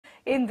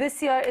in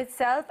this year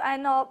itself,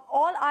 and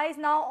all eyes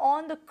now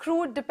on the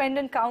crude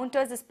dependent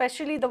counters,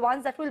 especially the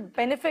ones that will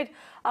benefit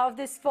out of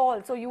this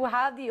fall. So you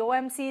have the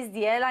OMCs,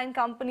 the airline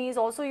companies,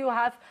 also you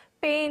have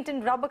paint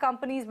and rubber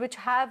companies which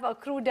have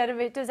crude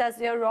derivatives as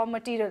their raw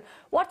material.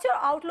 What's your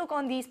outlook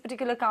on these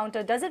particular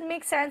counters? Does it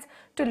make sense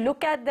to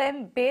look at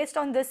them based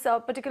on this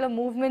particular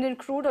movement in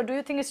crude, or do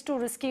you think it's too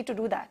risky to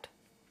do that?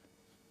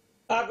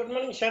 Good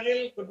morning,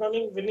 Cheryl. Good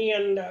morning, Vinny,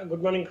 and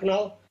good morning,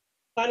 Kunal.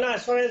 And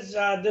as far as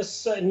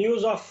this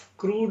news of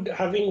crude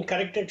having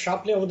corrected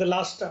sharply over the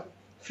last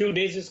few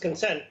days is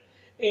concerned,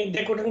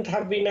 there couldn't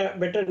have been a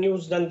better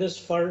news than this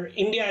for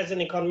India as an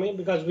economy,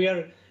 because we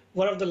are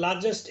one of the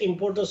largest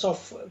importers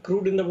of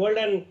crude in the world,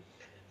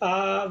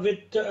 and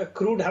with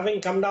crude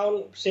having come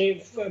down, say,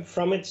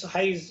 from its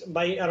highs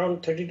by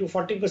around 30 to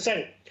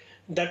 40%,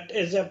 that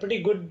is a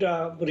pretty good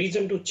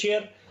reason to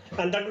cheer.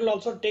 And that will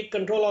also take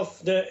control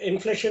of the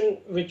inflation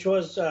which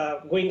was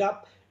going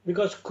up,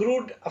 because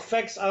crude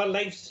affects our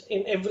lives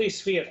in every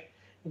sphere,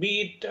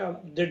 be it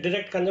the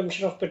direct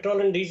consumption of petrol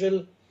and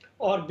diesel,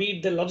 or be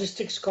it the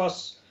logistics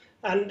costs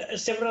and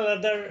several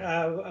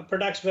other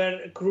products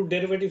where crude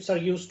derivatives are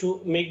used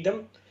to make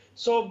them.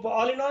 So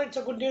all in all, it's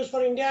a good news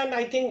for India. And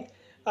I think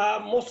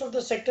most of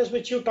the sectors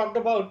which you talked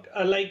about,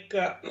 like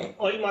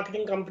oil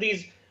marketing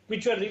companies,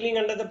 which were reeling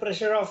under the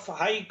pressure of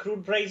high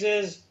crude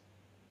prices,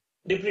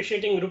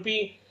 depreciating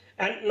rupee,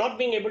 and not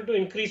being able to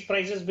increase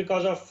prices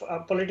because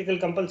of political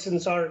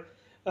compulsions or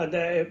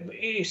the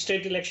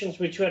state elections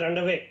which were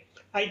underway.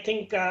 I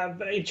think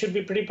it should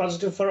be pretty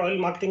positive for oil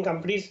marketing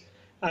companies.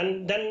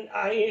 And then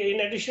in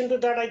addition to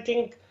that, I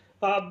think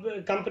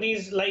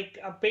companies like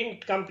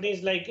paint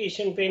companies like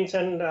Asian Paints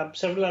and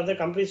several other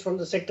companies from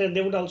the sector,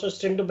 they would also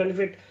stand to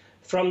benefit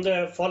from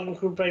the fall in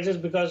crude prices,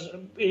 because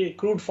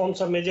crude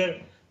forms a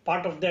major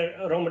part of their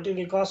raw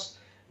material costs.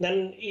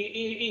 Then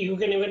you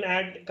can even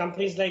add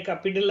companies like a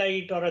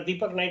Pidilite or a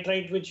Deepak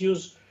Nitrite, which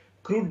use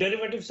crude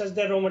derivatives as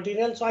their raw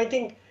material. So I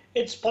think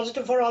it's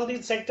positive for all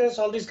these sectors,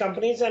 all these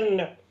companies,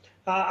 and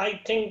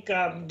I think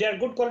they are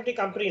good quality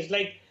companies.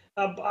 Like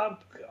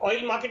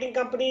oil marketing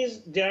companies,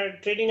 they are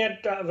trading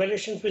at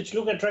valuations which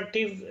look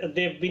attractive.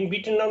 They've been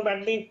beaten down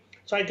badly.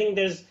 So I think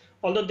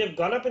although they've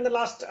gone up in the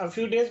last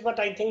few days, but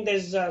I think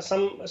there's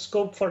some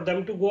scope for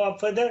them to go up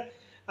further.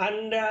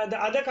 And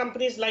the other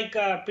companies like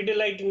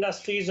Pidilite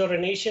Industries or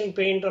an Asian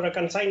Paint or a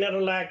Kansai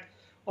Nerolac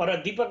or a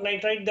Deepak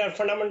Nitrite, they are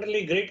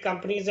fundamentally great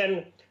companies,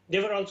 and they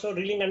were also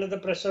reeling under the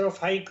pressure of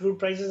high crude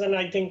prices. And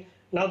I think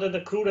now that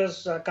the crude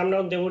has come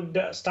down, they would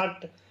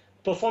start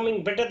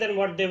performing better than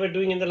what they were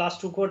doing in the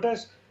last 2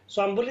 quarters.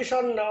 So I'm bullish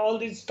on all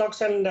these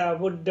stocks, and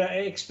would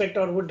expect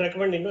or would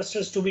recommend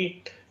investors to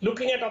be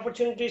looking at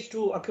opportunities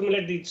to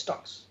accumulate these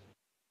stocks.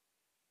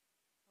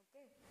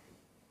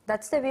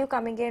 That's the view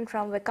coming in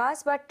from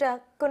Vikas. But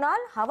Kunal,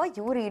 how are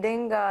you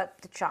reading the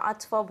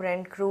charts for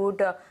Brent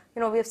crude?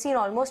 We have seen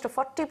almost a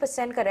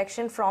 40%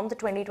 correction from the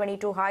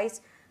 2022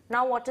 highs.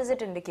 Now, what is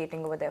it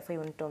indicating over there for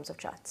you in terms of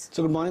charts?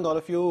 So good morning, all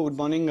of you. Good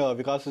morning,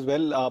 Vikas as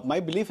well.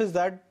 My belief is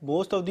that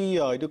most of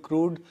the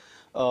crude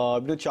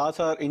charts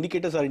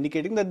indicators are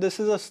indicating that this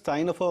is a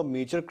sign of a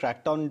major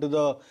crackdown into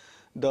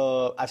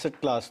the asset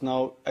class.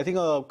 Now, I think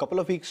a couple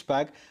of weeks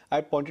back, I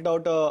pointed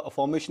out a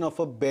formation of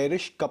a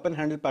bearish cup and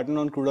handle pattern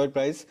on crude oil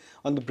price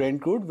on the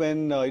Brent crude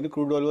when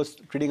crude oil was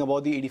trading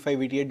above the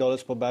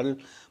 $85-88 per barrel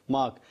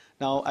mark.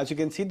 Now, as you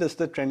can see, this is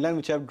the trend line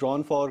which I have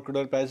drawn for crude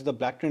oil price. The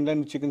black trend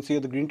line, which you can see, or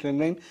the green trend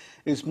line,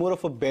 is more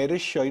of a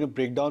bearish,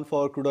 breakdown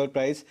for crude oil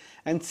price.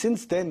 And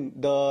since then,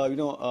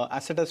 the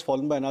asset has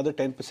fallen by another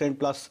 10%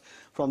 plus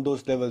from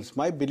those levels.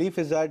 My belief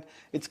is that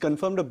it's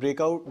confirmed a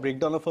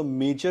breakdown of a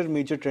major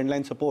trend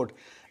line support.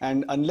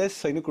 And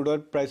unless crude oil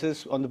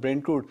prices on the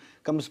Brent crude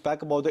comes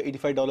back above the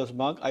 $85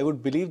 mark, I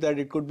would believe that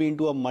it could be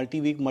into a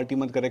multi-week,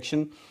 multi-month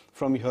correction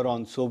from here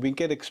on. So we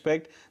can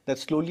expect that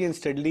slowly and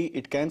steadily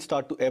it can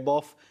start to ebb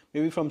off,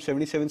 maybe from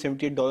 $77,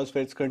 $78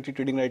 where it's currently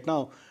trading right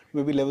now,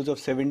 maybe levels of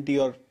 70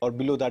 or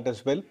below that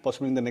as well,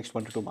 possibly in the next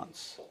 1 to 2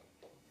 months.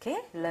 Okay,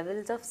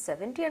 levels of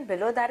 70 and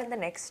below that in the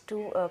next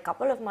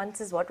couple of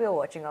months is what we are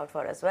watching out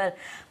for as well.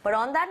 But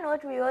on that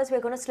note, viewers,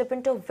 we're going to slip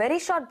into a very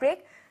short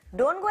break.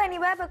 Don't go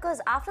anywhere,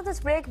 because after this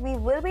break, we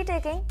will be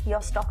taking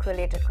your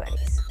stock-related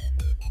queries.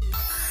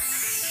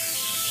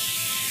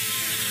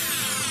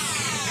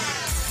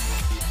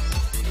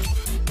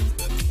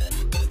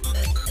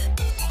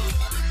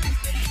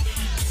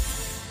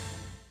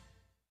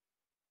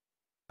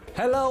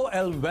 Hello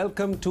and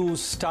welcome to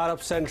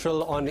Startup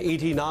Central on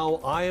ET Now.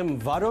 I am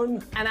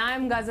Varun. And I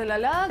am Ghazal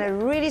Alag. A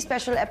really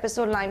special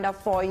episode lined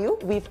up for you.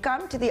 We've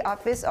come to the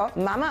office of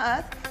Mama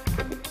Earth.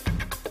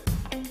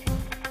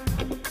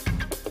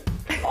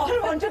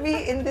 All want to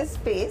be in this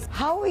space.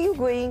 How are you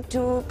going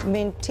to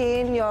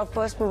maintain your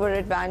first mover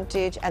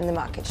advantage and the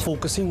market?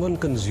 Focusing on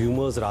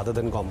consumers rather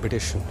than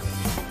competition.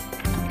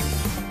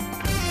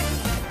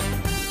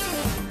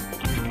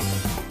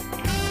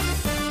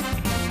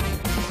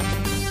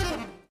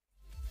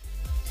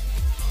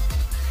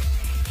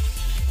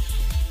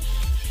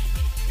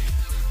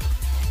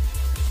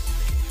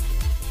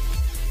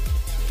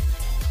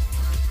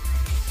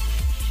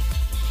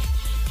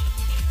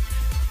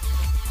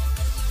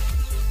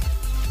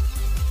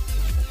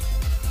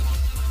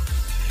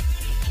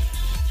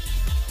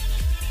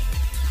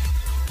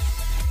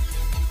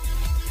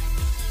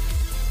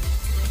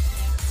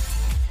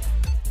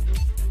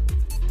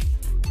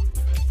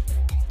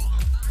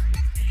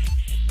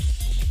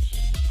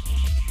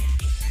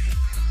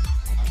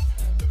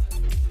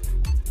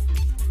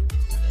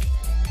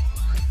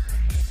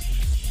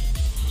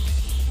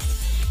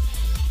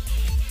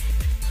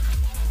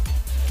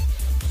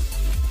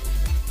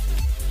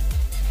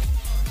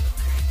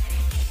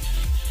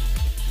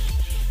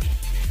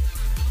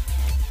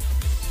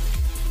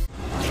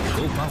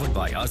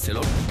 Vikas se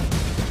lo.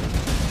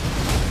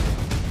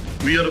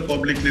 We are a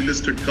publicly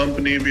listed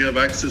company. We have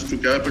access to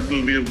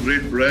capital. We have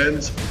great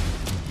brands.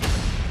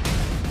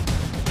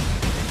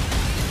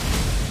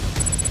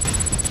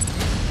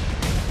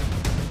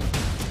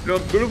 No,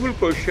 beautiful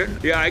question.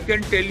 Yeah, I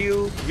can tell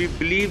you, we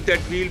believe that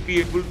we'll be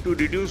able to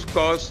reduce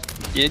costs.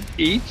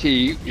 ET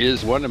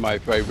is one of my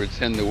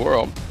favorites in the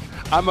world.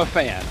 I'm a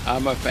fan.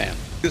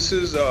 This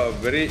is a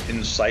very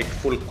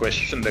insightful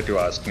question that you're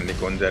asking,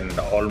 Nikunj, and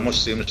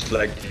almost seems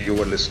like you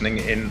were listening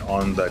in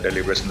on the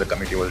deliberation the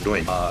committee was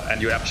doing.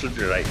 And you're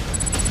absolutely right.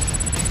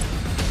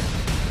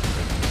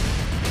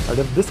 But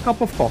if this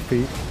cup of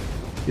coffee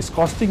is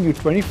costing you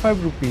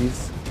 25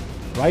 rupees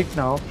right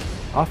now,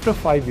 after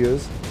 5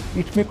 years,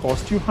 it may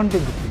cost you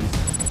 100 rupees.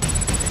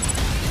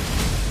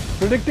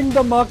 Predicting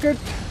the market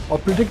or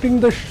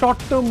predicting the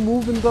short-term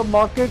move in the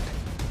market,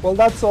 well,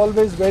 that's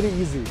always very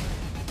easy.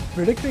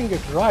 Predicting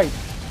it right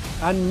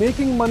and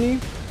making money,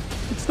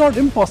 it's not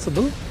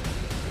impossible.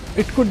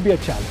 It could be a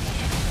challenge.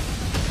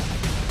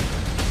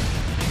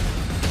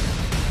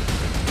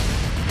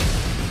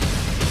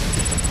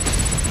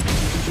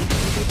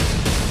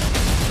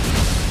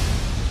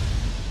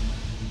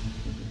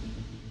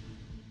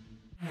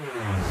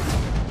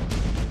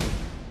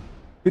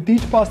 With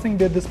each passing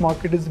day, this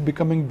market is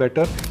becoming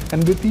better,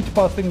 and with each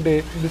passing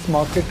day, this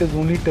market is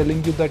only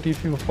telling you that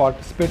if you've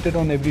participated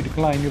on every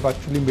decline, you've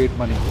actually made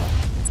money.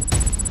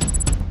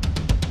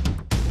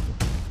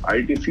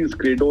 ITC's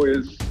credo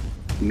is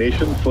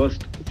nation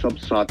first, sab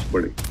saath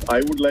bade. I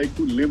would like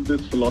to live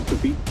this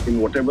philosophy in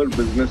whatever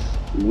business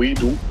we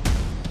do.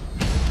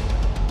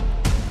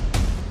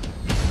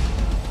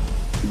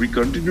 We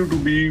continue to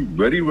be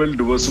very well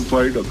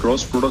diversified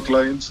across product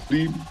lines.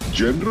 The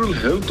general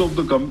health of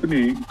the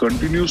company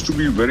continues to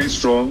be very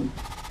strong.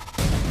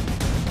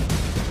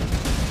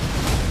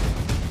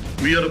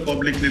 We are a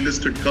publicly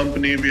listed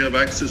company. We have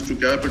access to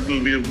capital.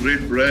 We have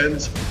great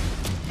brands.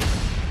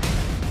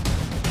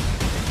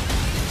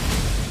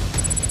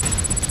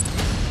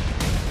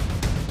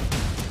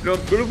 No,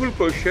 beautiful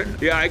question.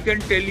 Yeah, I can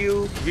tell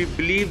you, we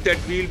believe that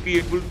we'll be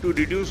able to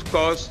reduce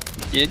costs.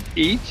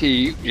 ET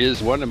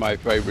is one of my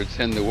favorites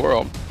in the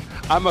world.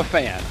 I'm a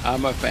fan.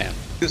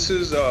 This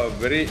is a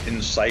very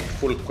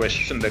insightful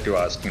question that you're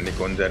asking,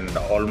 Nikunj, and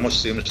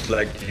almost seems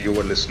like you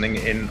were listening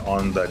in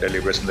on the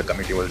deliberation the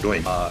committee was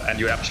doing. And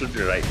you're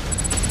absolutely right.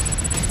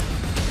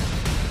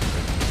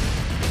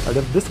 But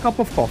if this cup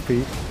of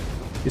coffee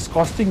is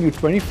costing you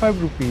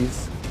 25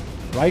 rupees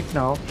right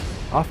now,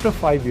 after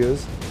 5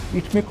 years,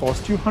 it may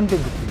cost you 100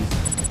 rupees.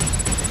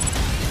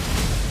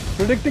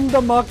 Predicting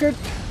the market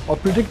or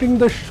predicting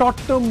the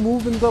short-term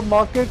move in the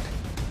market,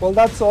 well,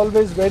 that's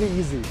always very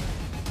easy.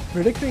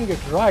 Predicting it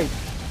right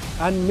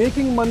and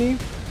making money,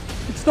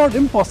 it's not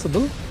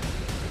impossible.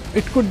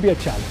 It could be a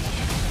challenge.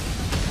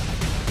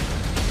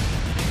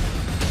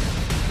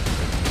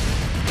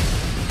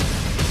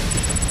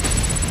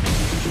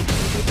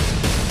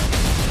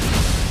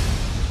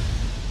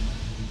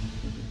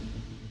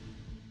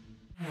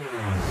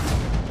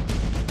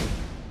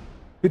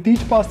 With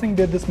each passing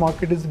day, this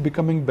market is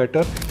becoming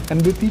better,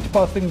 and with each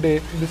passing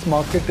day, this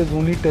market is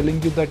only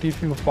telling you that if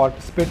you've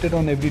participated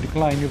on every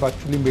decline, you've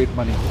actually made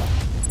money.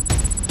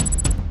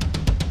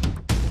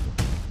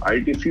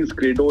 ITC's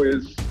credo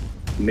is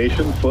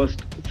nation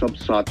first, sab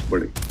saath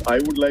bade. I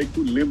would like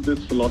to live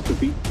this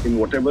philosophy in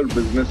whatever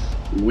business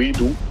we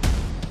do.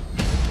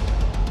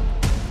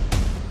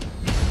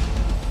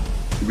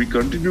 We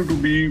continue to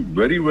be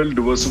very well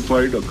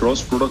diversified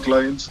across product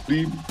lines.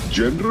 The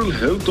general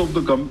health of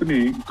the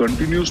company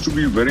continues to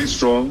be very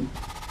strong.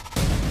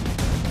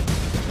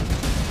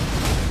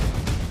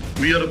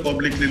 We are a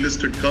publicly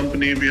listed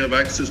company. We have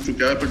access to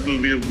capital.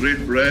 We have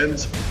great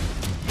brands.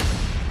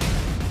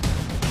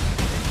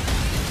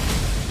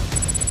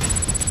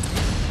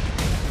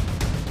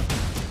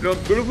 No,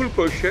 beautiful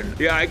question.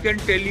 Yeah, I can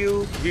tell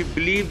you, we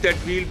believe that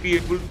we'll be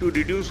able to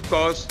reduce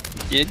costs.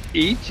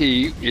 ET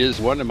is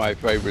one of my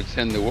favorites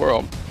in the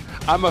world.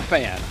 I'm a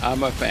fan.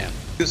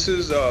 This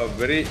is a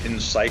very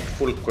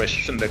insightful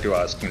question that you're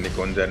asking,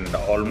 Nikunj, and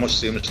almost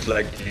seems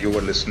like you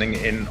were listening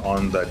in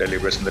on the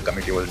deliberation the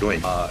committee was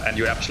doing. And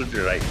you're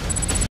absolutely right.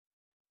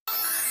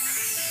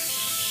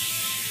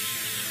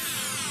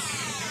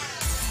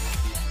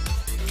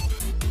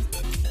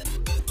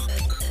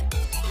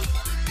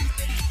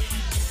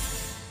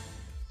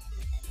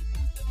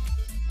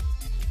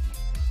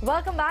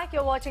 Welcome back.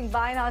 You're watching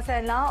Buy Now,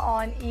 Sell Now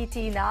on ET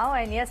Now.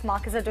 And yes,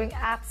 markets are doing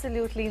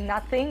absolutely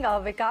nothing,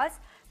 Vikas.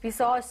 We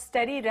saw a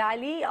steady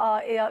rally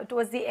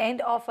towards the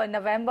end of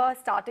November,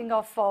 starting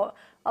a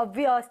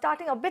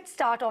bit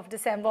start of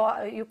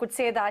December, you could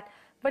say that.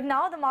 But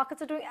now the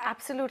markets are doing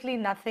absolutely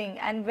nothing.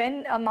 And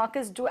when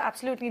markets do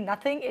absolutely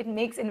nothing, it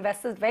makes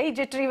investors very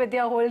jittery with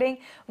their holding,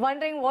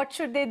 wondering what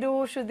should they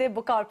do? Should they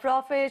book out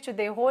profit? Should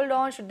they hold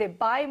on? Should they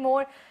buy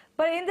more?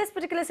 But in this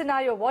particular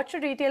scenario, what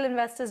should retail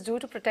investors do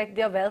to protect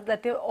their wealth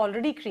that they've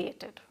already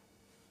created?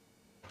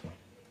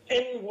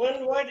 In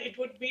one word, it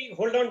would be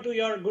hold on to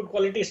your good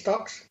quality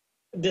stocks.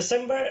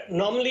 December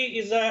normally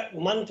is a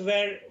month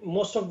where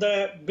most of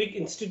the big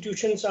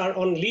institutions are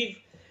on leave.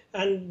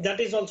 and that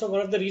is also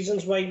one of the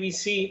reasons why we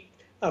see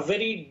a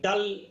very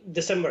dull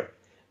December.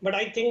 But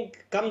I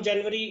think come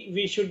January,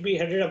 we should be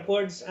headed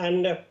upwards,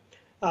 and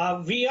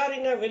we are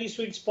in a very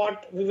sweet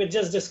spot. We were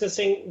just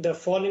discussing the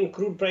fall in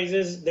crude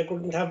prices. There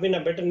couldn't have been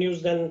a better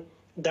news than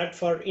that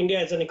for India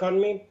as an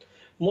economy.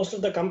 Most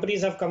of the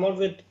companies have come out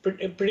with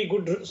pretty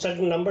good set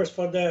of numbers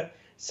for the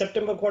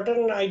September quarter,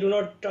 and I do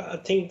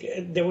not think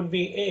they would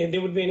be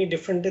any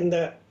different in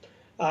the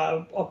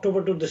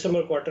October to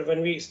December quarter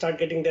when we start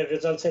getting their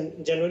results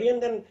in January,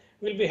 and then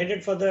we'll be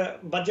headed for the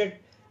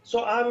budget.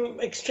 So I'm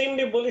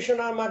extremely bullish on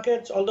our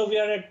markets, although we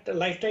are at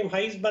lifetime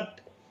highs, but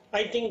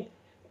I think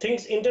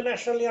things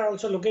internationally are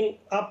also looking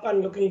up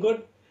and looking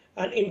good,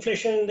 and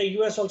inflation in the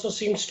US also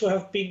seems to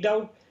have peaked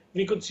out.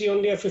 We could see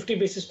only a 50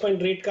 basis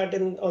point rate cut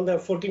on the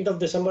 14th of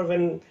December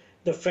when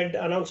the Fed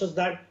announces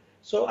that.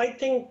 So I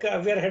think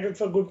we are headed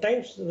for good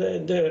times,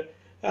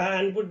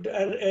 and would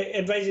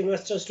advise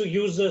investors to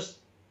use this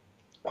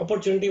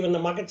opportunity when the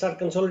markets are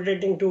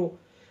consolidating to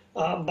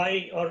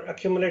buy or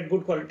accumulate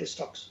good quality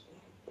stocks.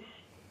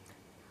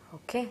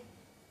 Okay.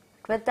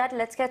 With that,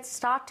 let's get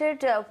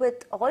started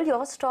with all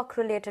your stock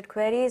related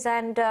queries,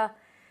 and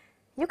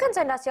you can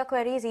send us your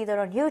queries either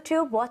on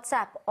YouTube,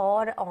 WhatsApp,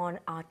 or on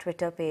our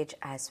Twitter page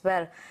as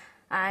well.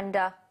 And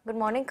good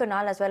morning,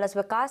 Kunal, as well as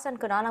Vikas. And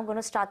Kunal, I'm going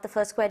to start the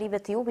first query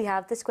with you. We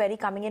have this query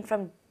coming in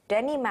from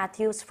Denny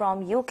Matthews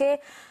from UK.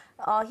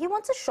 He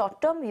wants a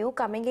short-term view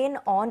coming in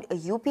on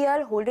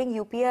UPL, holding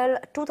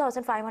UPL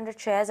 2,500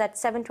 shares at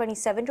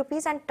 727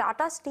 rupees and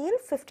Tata Steel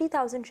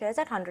 50,000 shares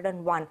at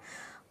 101.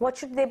 What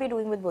should they be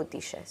doing with both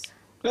these shares?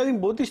 I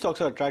think both these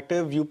stocks are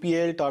attractive.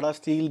 UPL, Tata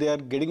Steel, they are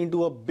getting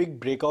into a big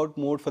breakout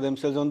mode for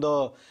themselves on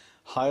the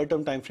higher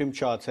term time frame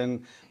charts.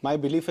 And my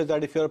belief is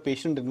that if you're a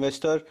patient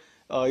investor,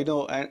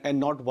 and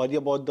not worry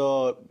about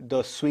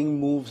the swing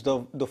moves, the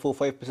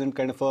 4-5%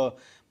 kind of a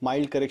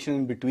mild correction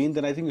in between,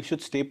 then I think you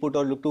should stay put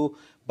or look to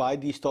buy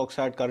these stocks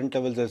at current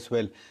levels as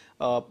well.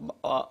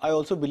 I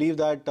also believe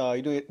that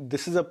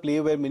this is a play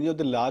where many of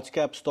the large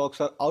cap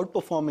stocks are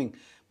outperforming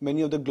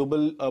many of the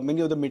global,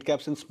 many of the mid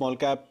caps and small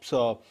caps,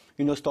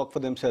 stock for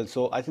themselves.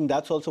 So I think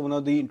that's also one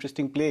of the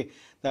interesting play,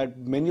 that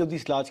many of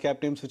these large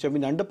cap names which have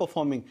been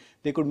underperforming,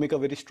 they could make a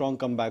very strong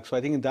comeback. So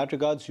I think in that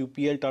regards,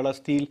 UPL, Tata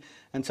Steel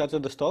and such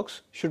other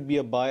stocks should be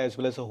a buy as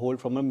well as a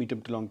hold from a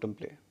medium to long term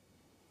play.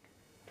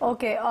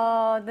 Okay,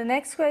 the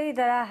next query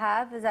that I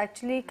have is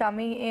actually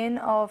coming in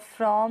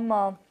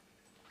from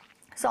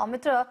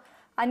Soumitra.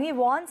 And he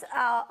wants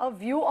a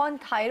view on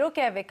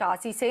Thyrocare,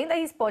 Vikas. He's saying that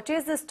he's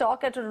purchased the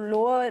stock at a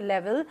lower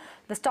level.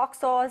 The stock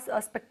saw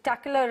a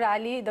spectacular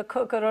rally, the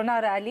Corona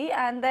rally,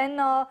 and then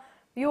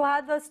you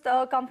had this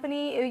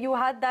company, you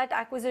had that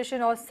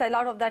acquisition or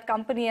sellout of that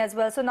company as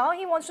well. So now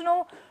he wants to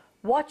know,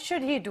 what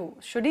should he do?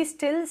 Should he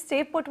still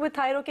stay put with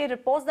Thyrocare,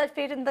 repose that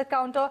fate in the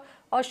counter,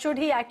 or should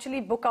he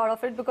actually book out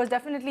of it? Because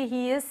definitely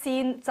he is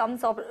seeing some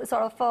sort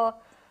of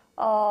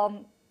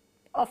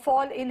a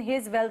fall in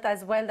his wealth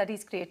as well that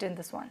he's created in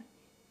this one.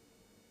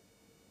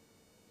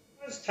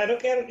 As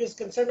Thyrocare is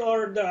concerned,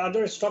 or the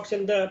other stocks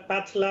in the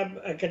Path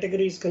Lab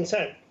category is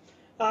concerned,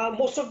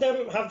 most of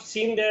them have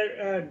seen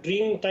their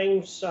dream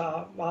times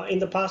in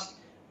the past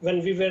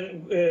when we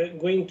were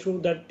going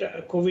through that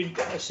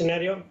COVID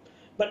scenario.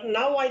 But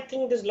now I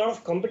think there's a lot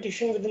of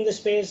competition within the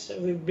space.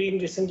 We've been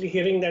recently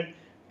hearing that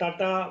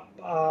Tata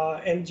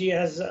MG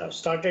has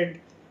started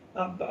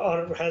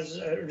or has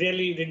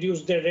really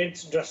reduced their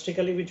rates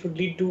drastically, which would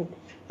lead to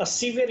a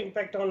severe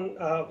impact on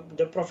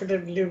the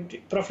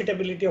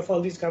profitability of all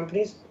these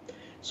companies.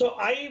 So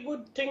I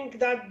would think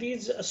that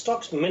these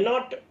stocks may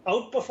not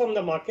outperform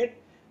the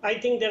market. I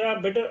think there are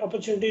better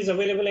opportunities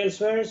available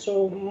elsewhere.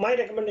 So my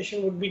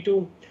recommendation would be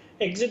to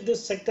exit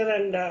this sector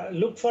and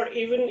look for,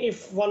 even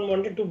if one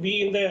wanted to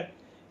be in the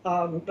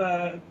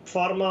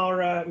pharma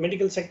or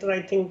medical sector,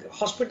 I think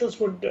hospitals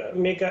would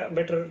make a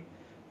better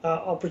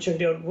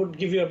opportunity, or would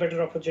give you a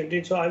better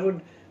opportunity. So I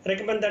would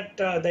recommend that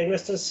the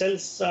investor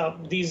sells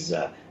these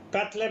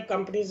Path Lab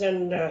companies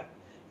and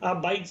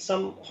buys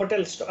some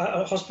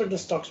hospital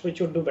stocks,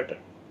 which would do better.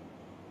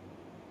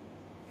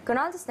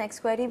 Kunal, this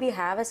next query we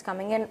have is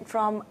coming in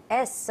from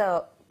S.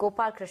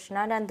 Gopal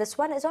Krishnan, and this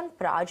one is on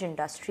Praj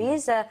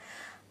Industries.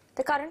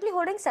 They're currently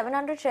holding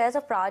 700 shares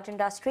of Praj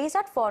Industries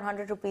at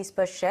 400 rupees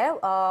per share.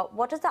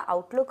 What is the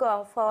outlook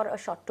for a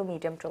short to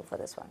medium term for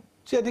this one?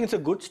 See, I think it's a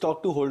good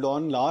stock to hold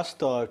on. Last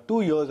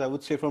 2 years, I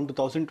would say from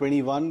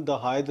 2021, the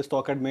high the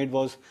stock had made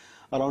was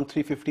around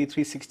 350,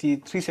 360,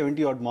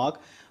 370 odd mark.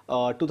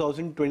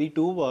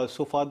 2022,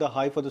 so far the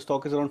high for the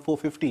stock is around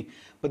 450.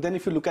 But then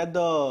if you look at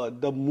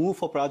the move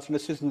for Praj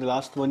Industries in the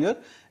last 1 year,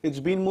 it's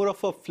been more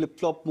of a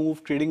flip-flop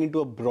move, trading into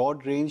a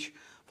broad range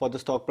for the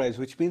stock price,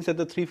 which means that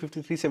the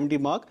 350, 370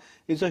 mark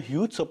is a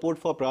huge support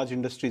for Praj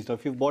Industries. Now,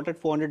 if you've bought at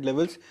 400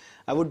 levels,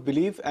 I would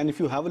believe, and if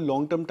you have a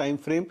long-term time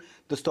frame,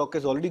 the stock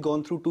has already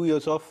gone through 2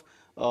 years of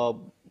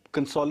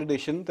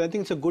consolidation, then I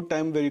think it's a good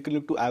time where you can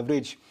look to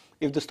average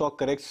if the stock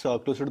corrects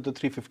closer to the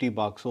 350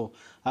 mark. So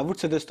I would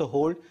suggest a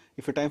hold.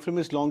 If your time frame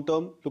is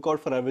long-term, look out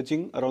for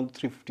averaging around the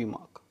 350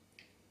 mark.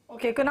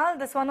 Okay, Kunal,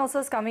 this one also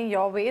is coming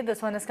your way.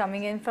 This one is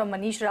coming in from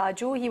Manish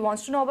Raju. He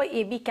wants to know about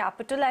AB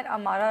Capital and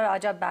Amara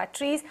Raja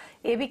Batteries.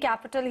 AB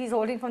Capital, he's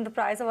holding from the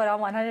price of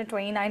around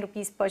 129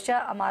 rupees per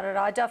share. Amara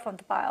Raja from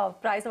the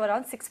price of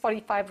around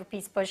 645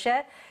 rupees per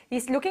share.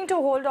 He's looking to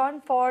hold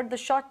on for the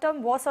short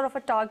term. What sort of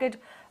a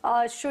target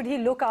should he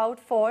look out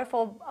for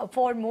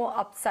more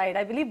upside?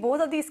 I believe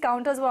both of these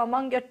counters were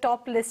among your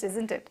top list,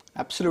 isn't it?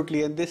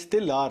 Absolutely, and they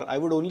still are. I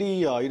would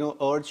only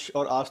urge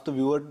or ask the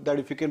viewer that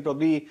if you can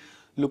probably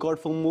look out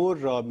for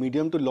more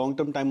medium to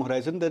long-term time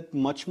horizon, that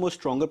much more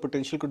stronger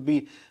potential could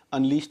be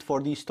unleashed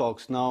for these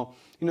stocks. Now,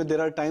 there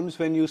are times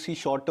when you see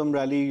short-term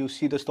rally, you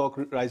see the stock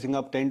rising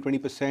up 10,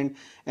 20%,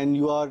 and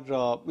you are,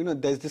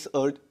 there's this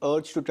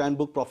urge to try and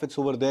book profits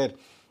over there.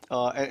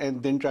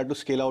 And then try to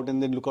scale out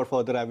and then look out for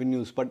other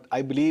avenues. But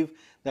I believe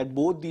that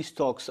both these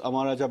stocks,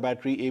 Amara Raja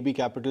Battery, AB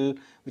Capital,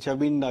 which have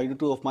been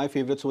two of my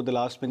favorites over the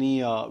last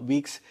many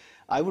weeks,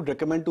 I would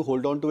recommend to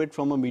hold on to it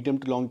from a medium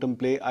to long-term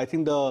play. I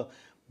think the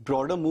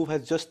broader move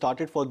has just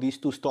started for these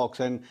two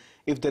stocks, and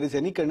if there is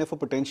any kind of a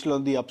potential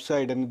on the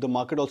upside and the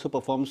market also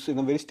performs in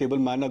a very stable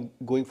manner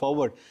going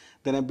forward,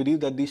 then I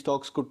believe that these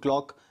stocks could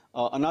clock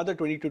another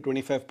 20 to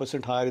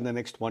 25% higher in the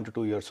next 1 to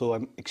 2 years. So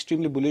I'm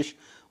extremely bullish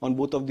on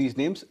both of these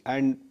names,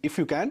 and if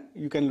you can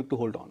look to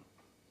hold on.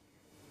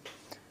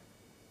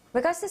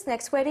 Because this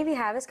next query we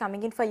have is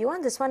coming in for you,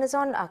 and this one is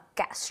on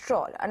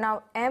Castrol.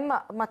 Now, M.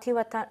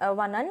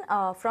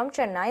 Mathivanan from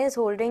Chennai is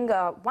holding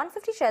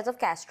 150 shares of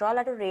Castrol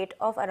at a rate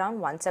of around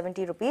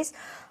 170 rupees.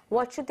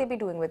 What should they be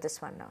doing with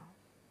this one now?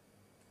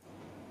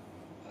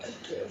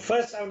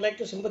 First, I would like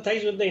to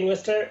sympathize with the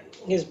investor.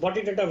 He's bought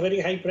it at a very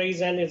high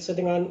price and it's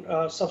sitting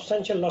on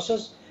substantial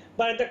losses.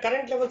 But at the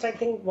current levels, I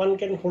think one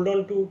can hold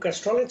on to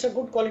Castrol. It's a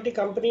good quality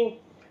company.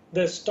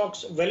 The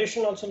stock's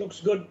valuation also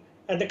looks good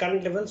at the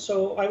current levels.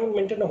 So I would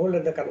maintain a hold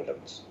at the current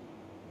levels.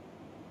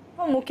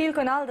 Oh, Mukil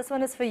Kunal, this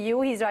one is for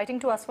you. He's writing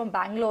to us from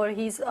Bangalore.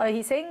 He's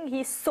saying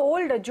he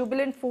sold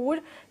Jubilant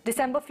Food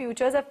December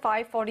futures at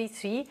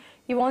 543.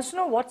 He wants to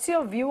know what's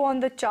your view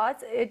on the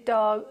charts.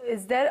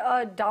 Is there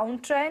a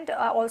downtrend?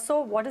 Also,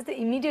 what is the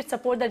immediate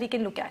support that he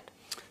can look at?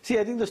 See,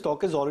 I think the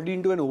stock is already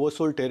into an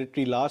oversold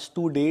territory. Last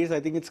 2 days, I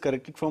think it's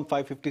corrected from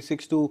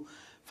 556 to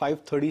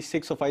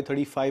 536 or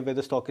 535 where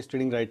the stock is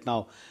trading right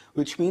now,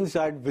 which means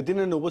that within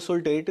an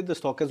oversold territory, the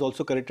stock has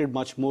also corrected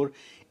much more.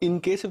 In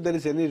case if there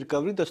is any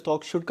recovery, the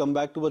stock should come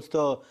back towards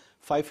the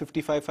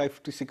 555,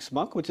 556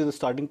 mark, which is the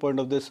starting point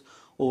of this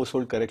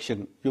oversold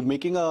correction. You're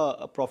making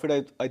a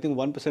profit, I think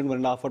 1%,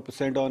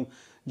 1.5% on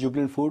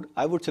Jubilant Food.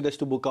 I would suggest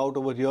to book out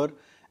over here.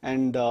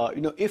 And,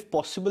 if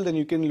possible, then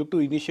you can look to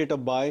initiate a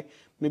buy,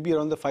 maybe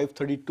around the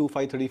 532,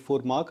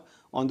 534 mark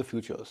on the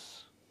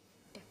futures.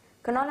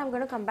 Kunal, I'm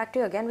going to come back to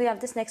you again. We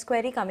have this next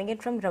query coming in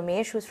from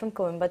Ramesh, who's from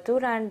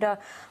Coimbatore, and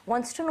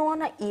wants to know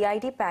on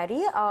EID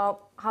Parry, how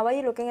are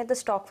you looking at the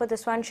stock for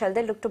this one? Shall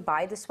they look to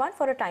buy this one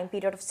for a time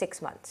period of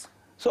 6 months?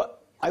 So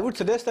I would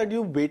suggest that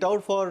you wait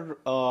out for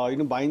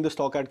buying the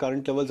stock at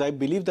current levels. I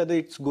believe that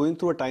it's going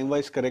through a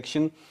time-wise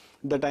correction.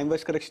 The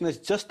time-wise correction has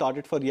just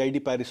started for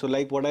EID Parry. So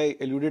like what I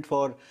alluded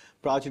for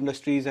Praj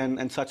Industries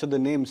and such other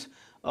names,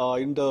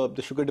 in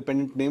the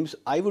sugar-dependent names,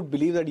 I would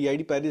believe that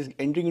EID Parry is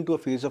entering into a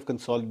phase of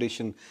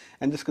consolidation.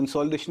 And this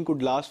consolidation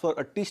could last for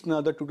at least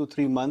another 2 to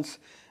 3 months.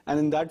 And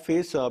in that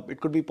phase,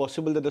 it could be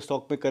possible that the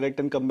stock may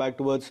correct and come back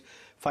towards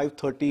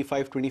 530,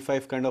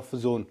 525 kind of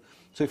zone.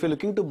 So if you're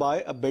looking to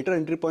buy, a better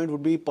entry point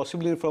would be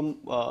possibly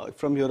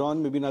from here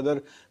on, maybe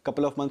another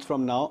couple of months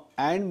from now,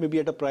 and maybe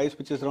at a price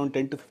which is around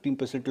 10 to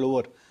 15%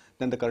 lower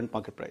than the current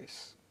market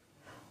price.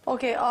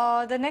 Okay,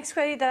 the next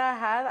query that I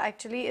have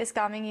actually is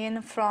coming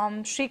in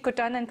from Sri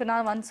Kutan, and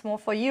Kunal, once more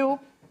for you.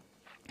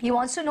 He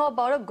wants to know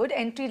about a good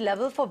entry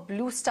level for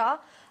Blue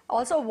Star.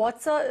 Also,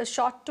 what's a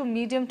short to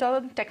medium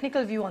term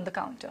technical view on the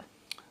counter?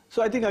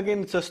 So I think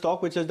again it's a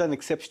stock which has done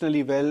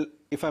exceptionally well.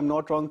 If I'm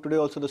not wrong, today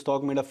also the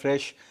stock made a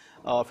fresh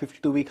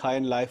 52-week high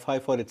and life high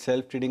for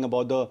itself, trading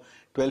about the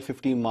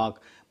 1250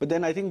 mark. But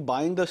then I think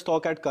buying the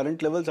stock at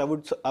current levels, I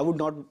would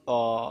not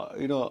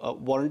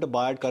warrant a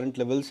buy at current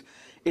levels.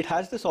 It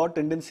has this odd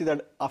tendency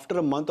that after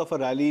a month of a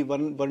rally,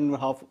 one and a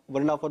half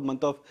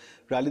month of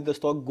rally, the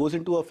stock goes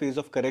into a phase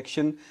of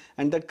correction,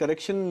 and that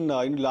correction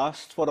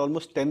lasts for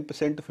almost 10%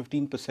 to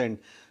 15%.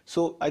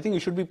 So I think you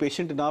should be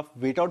patient enough,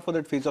 wait out for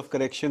that phase of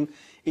correction.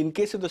 In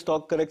case if the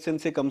stock corrects and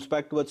say comes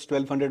back towards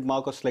 1200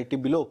 mark or slightly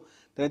below,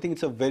 then I think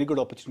it's a very good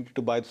opportunity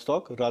to buy the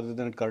stock rather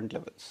than at current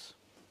levels.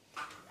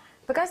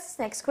 Because this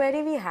next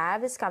query we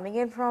have is coming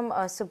in from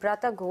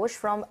Subrata Ghosh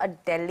from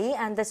Delhi,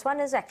 and this one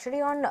is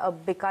actually on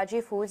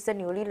Bikaji Foods, the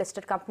newly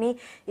listed company.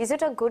 Is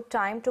it a good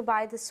time to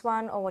buy this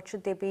one, or what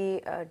should they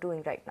be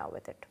doing right now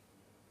with it?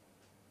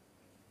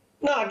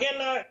 No,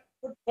 again, a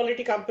good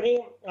quality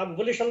company. I'm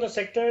bullish on the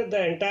sector.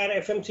 The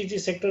entire FMCG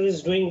sector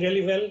is doing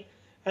really well.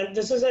 And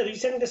this is a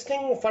recent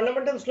listing.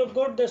 Fundamentals look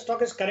good. The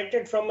stock is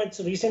corrected from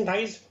its recent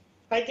highs.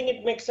 I think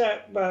it makes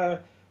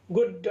a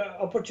good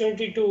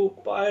opportunity to,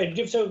 it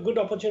gives a good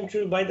opportunity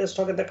to buy the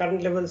stock at the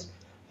current levels.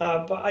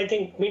 But I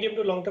think medium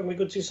to long term, we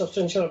could see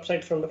substantial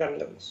upside from the current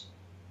levels.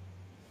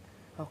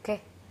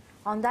 Okay.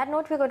 On that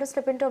note, we're going to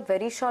slip into a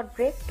very short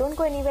break. Don't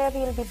go anywhere.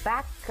 We'll be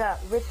back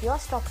with your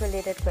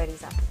stock-related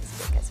queries after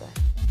this break as well.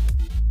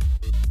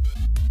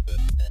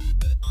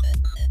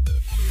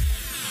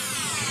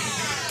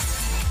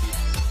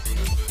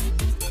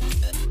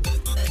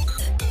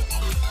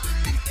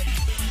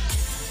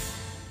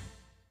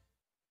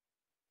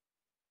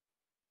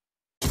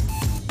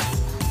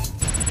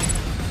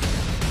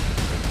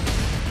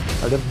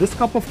 But if this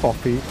cup of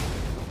coffee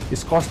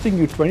is costing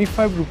you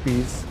 25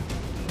 rupees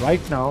right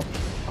now,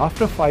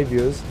 after 5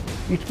 years,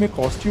 it may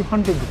cost you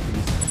 100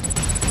 rupees.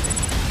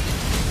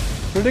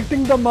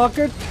 Predicting the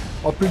market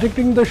or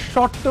predicting the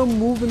short-term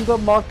move in the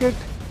market,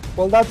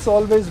 well, that's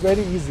always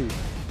very easy.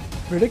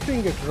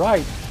 Predicting it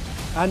right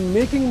and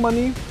making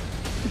money,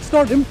 it's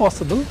not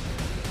impossible.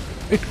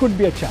 It could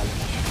be a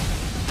challenge.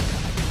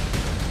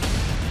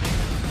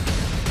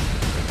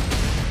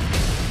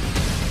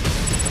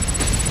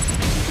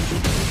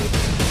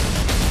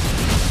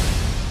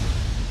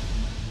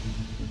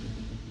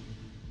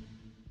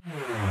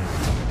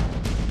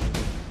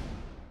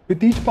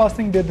 With each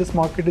passing day, this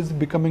market is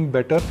becoming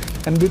better,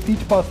 and with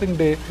each passing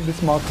day,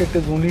 this market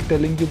is only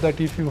telling you that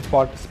if you've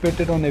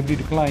participated on every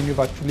decline, you've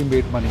actually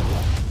made money.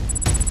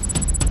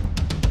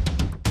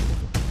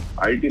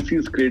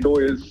 ITC's credo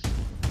is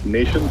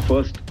nation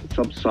first,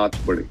 sab saath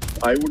bade.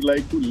 I would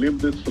like to live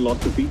this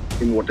philosophy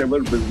in whatever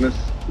business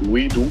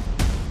we do.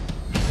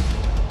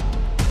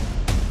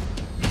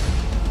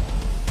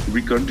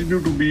 We continue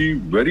to be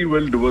very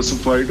well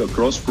diversified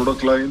across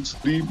product lines.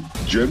 The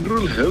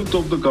general health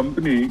of the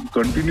company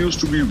continues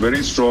to be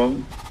very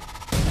strong.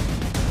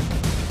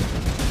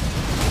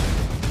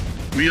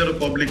 We are a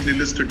publicly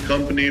listed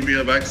company. We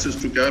have access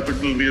to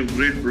capital. We have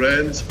great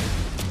brands.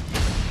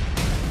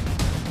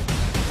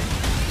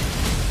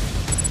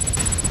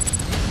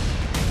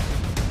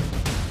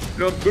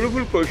 No,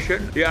 beautiful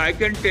question. Yeah, I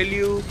can tell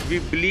you, we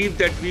believe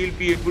that we'll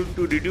be able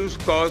to reduce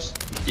costs.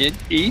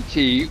 ET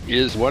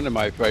is one of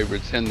my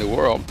favorites in the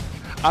world.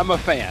 I'm a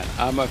fan.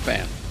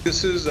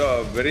 This is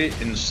a very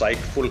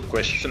insightful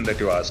question that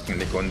you're asking,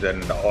 Nikunj,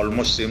 and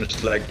almost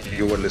seems like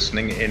you were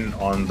listening in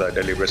on the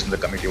deliberation the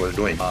committee was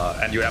doing.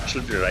 And you're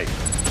absolutely right.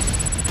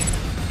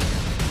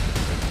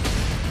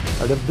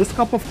 But if this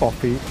cup of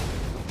coffee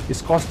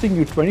is costing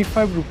you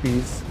 25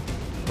 rupees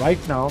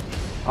right now,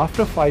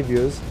 after 5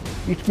 years,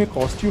 it may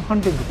cost you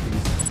 100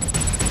 rupees.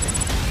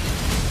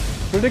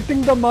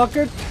 Predicting the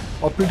market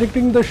or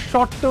predicting the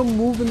short-term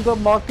move in the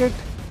market,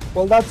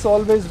 well, that's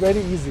always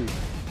very easy.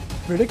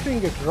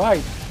 Predicting it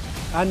right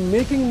and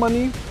making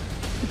money,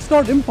 it's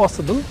not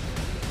impossible.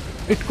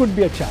 It could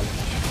be a challenge.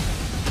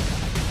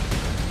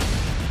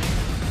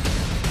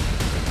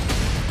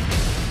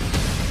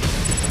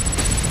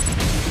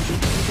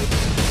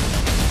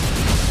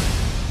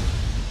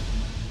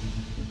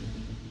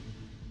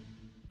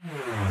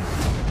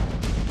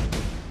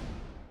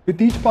 With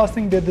each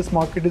passing day, this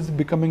market is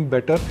becoming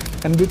better,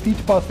 and with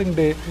each passing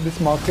day, this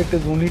market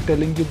is only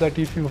telling you that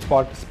if you've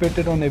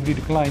participated on every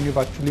decline, you've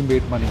actually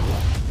made money.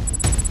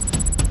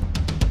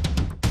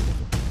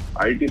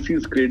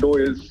 ITC's credo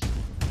is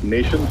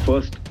nation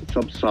first,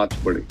 sab saath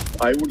bade.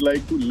 I would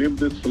like to live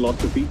this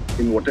philosophy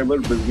in whatever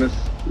business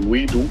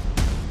we do.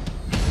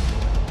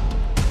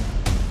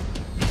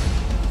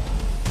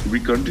 We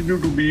continue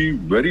to be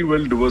very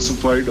well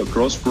diversified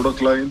across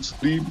product lines.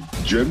 The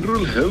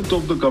general health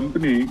of the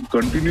company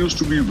continues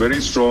to be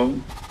very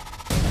strong.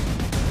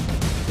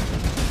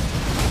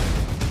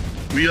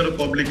 We are a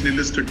publicly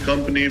listed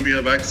company. We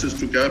have access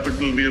to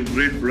capital. We have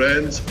great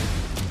brands.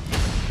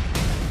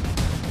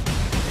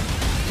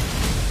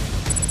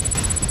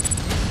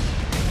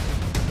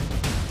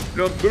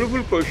 No,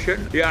 beautiful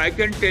question. Yeah, I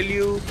can tell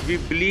you,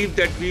 we believe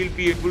that we'll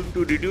be able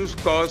to reduce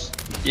costs.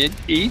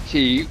 ET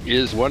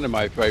is one of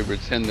my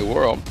favorites in the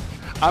world.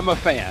 I'm a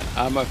fan.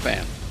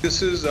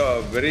 This is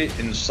a very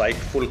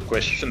insightful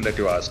question that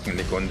you're asking,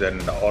 Nikunj,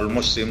 and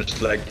almost seems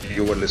like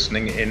you were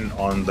listening in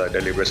on the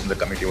deliberation the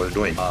committee was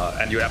doing.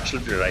 And you're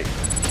absolutely right.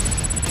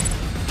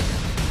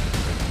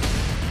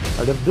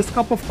 But if this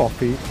cup of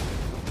coffee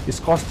is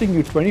costing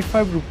you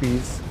 25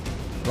 rupees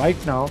right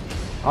now,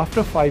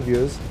 after 5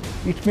 years,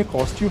 it may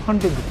cost you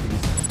 100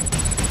 rupees.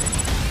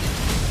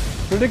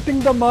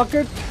 Predicting the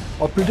market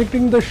or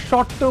predicting the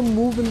short-term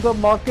move in the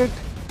market,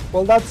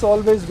 well, that's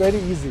always very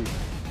easy.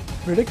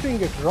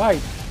 Predicting it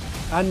right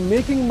and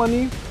making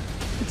money,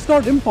 it's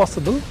not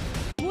impossible.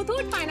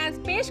 Muthoot finance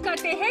पेश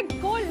करते हैं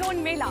gold loan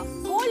मेला।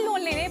 Gold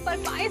loan लेने पर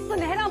पाए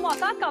सुनहरा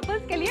मौका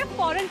couples के लिए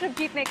फॉरेन ट्रिप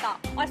जीतने का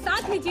और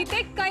साथ ही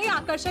जीते कई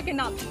आकर्षक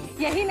इनाम।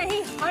 यही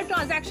नहीं, हर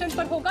ट्रांजैक्शन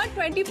पर होगा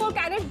 24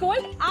 कैरेट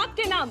गोल्ड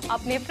आपके नाम।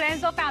 अपने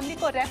फ्रेंड्स और फैमिली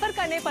को रेफर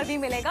करने पर भी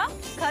मिलेगा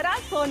खरा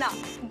सोना।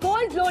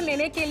 गोल्ड लोन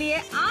लेने के लिए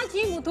आज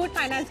ही मुथूट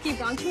फाइनेंस की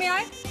ब्रांच में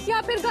आए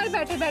या फिर घर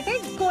बैठे बैठे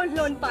गोल्ड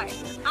लोन पाए।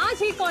 आज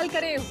ही कॉल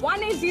करें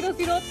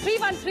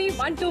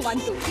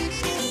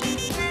 1800-313-1212।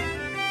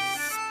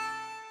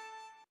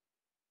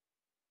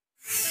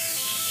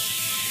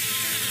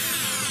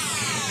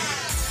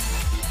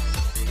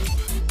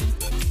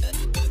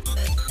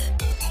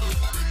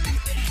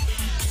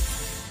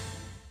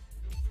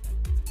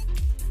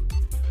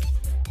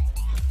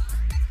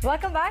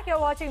 Welcome back. You're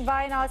watching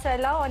Buy Now Sell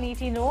Now on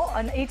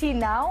ET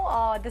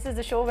Now. This is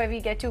the show where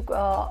we get you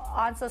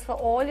answers for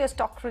all your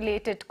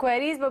stock-related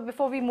queries. But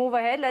before we move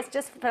ahead, let's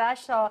just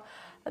flash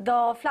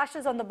the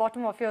flashes on the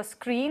bottom of your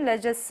screen.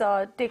 Let's just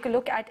take a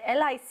look at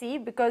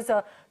LIC, because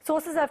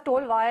sources have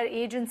told wire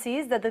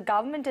agencies that the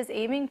government is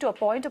aiming to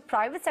appoint a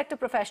private sector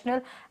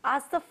professional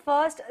as the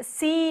first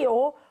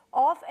CEO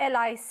of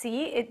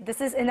LIC. This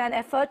is in an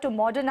effort to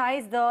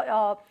modernize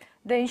the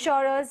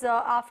insurers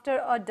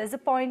after a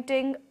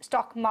disappointing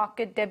stock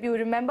market debut.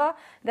 Remember,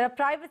 the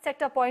private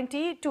sector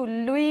appointee to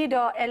lead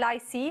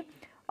LIC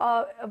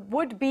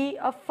would be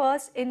a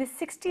first in a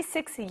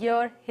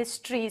 66-year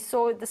history.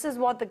 So this is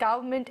what the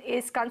government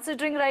is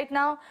considering right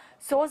now.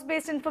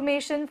 Source-based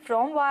information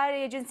from wire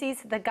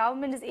agencies, the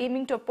government is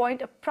aiming to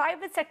appoint a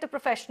private sector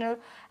professional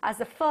as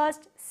the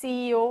first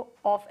CEO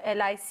of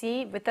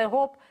LIC, with a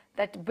hope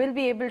that will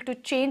be able to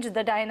change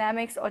the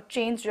dynamics or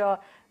change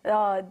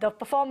the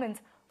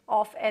performance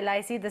of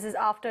LIC. This is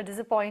after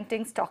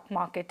disappointing stock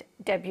market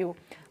debut.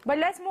 But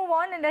let's move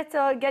on and let's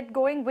get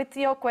going with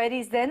your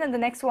queries then. And the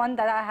next one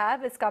that I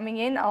have is coming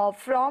in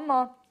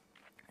from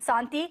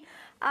Santi.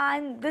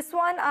 And this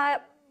one,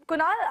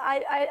 Kunal,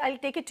 I'll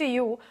take it to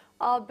you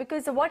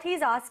because what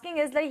he's asking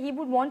is like he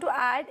would want to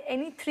add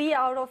any 3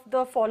 out of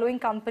the following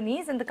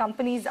companies. And the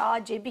companies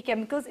are JB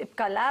Chemicals,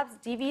 Ipca Labs,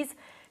 Divi's,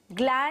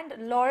 Gland,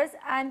 Laurus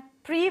and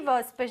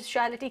Preva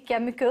Specialty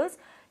Chemicals.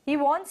 He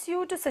wants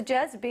you to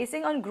suggest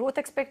basing on growth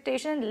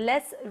expectation,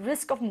 less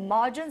risk of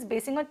margins,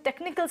 basing on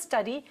technical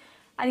study.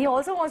 And he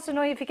also wants to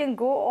know if he can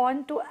go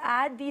on to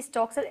add these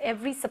stocks at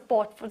every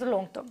support for the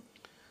long term.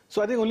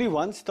 So I think only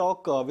one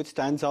stock which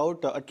stands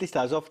out, at least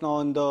as of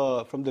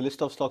now, from the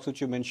list of stocks which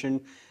you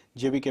mentioned,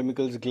 JB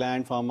Chemicals,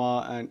 Gland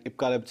Pharma and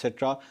Ipca Lab,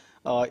 etc.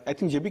 I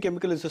think JB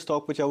Chemical is a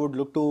stock which I would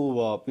look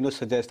to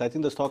suggest. I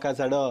think the stock has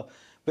had a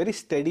very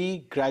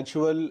steady,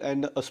 gradual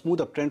and a smooth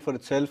uptrend for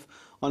itself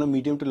on a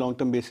medium to long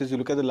term basis. You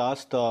look at the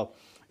last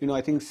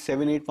I think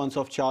 7-8 months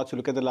of charts, you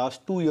look at the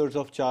last 2 years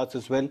of charts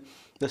as well.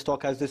 The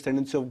stock has this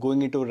tendency of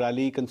going into a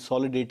rally,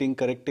 consolidating,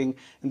 correcting,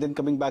 and then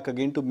coming back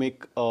again to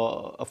make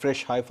a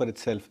fresh high for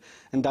itself.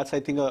 And that's, I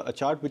think, a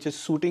chart which is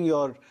suiting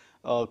your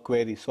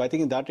query. So I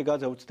think in that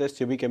regards, I would suggest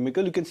JB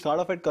Chemical. You can start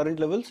off at current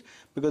levels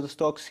because the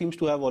stock seems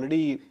to have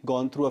already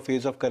gone through a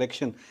phase of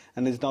correction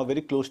and is now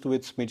very close to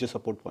its major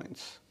support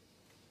points.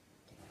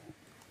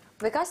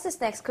 Vikas, this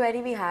next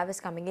query we have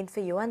is coming in for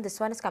you, and this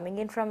one is coming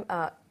in from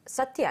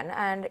Satyan,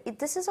 and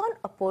this is on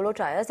Apollo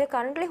Tyres. They're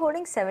currently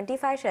holding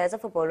 75 shares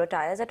of Apollo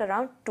Tyres at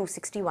around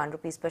 261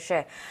 rupees per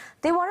share.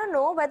 They want to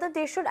know whether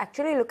they should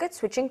actually look at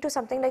switching to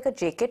something like a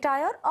JK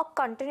Tyre or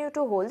continue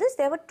to hold this.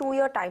 They have a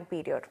 2-year time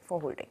period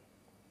for holding.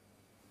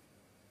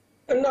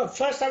 No,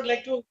 first I'd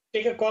like to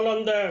take a call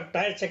on the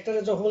tyre sector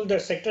as a whole. The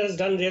sector has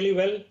done really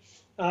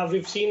well.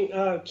 We've seen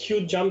a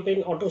huge jump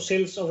in auto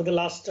sales over the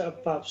last,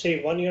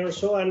 say, 1 year or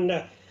so,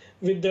 and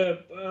with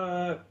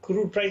the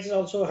crude prices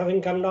also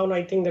having come down,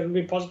 I think that will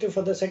be positive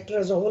for the sector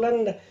as a whole,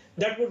 and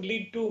that would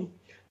lead to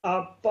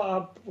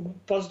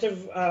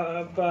positive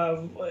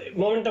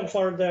momentum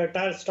for the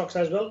tyre stocks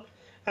as well.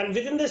 And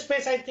within this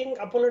space, I think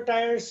Apollo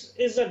Tyres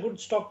is a good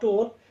stock to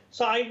own.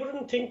 So I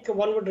wouldn't think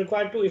one would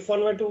require to, if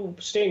one were to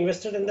stay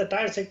invested in the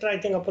tyre sector, I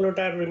think Apollo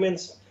Tyre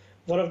remains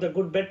one of the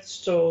good bets.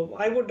 So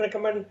I would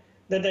recommend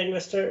that the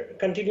investor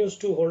continues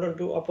to hold on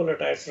to Apollo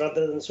Tyres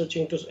rather than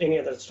switching to any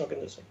other stock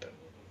in the sector.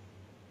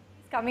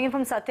 Coming in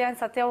from Satya, and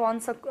Satya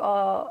wants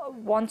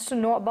to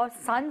know about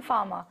Sun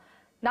Pharma.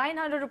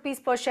 900 rupees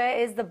per share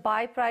is the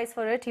buy price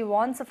for it. He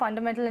wants a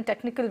fundamental and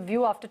technical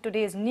view after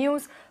today's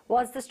news.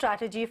 What's the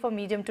strategy for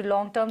medium to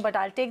long term? But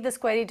I'll take this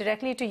query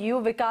directly to you,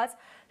 Vikas.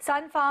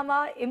 Sun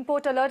Pharma,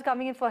 import alert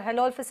coming in for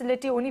Halol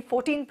facility. Only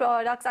 14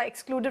 products are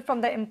excluded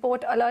from the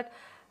import alert.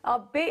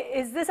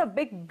 Is this a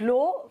big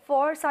blow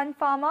for Sun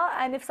Pharma?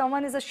 And if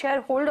someone is a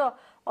shareholder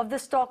of the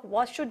stock,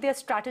 what should their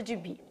strategy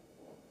be?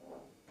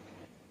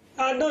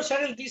 No,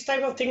 Cheryl, these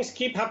type of things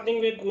keep happening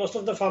with most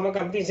of the pharma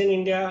companies in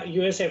India.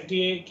 US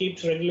FDA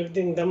keeps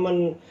regulating them,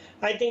 and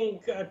I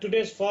think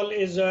today's fall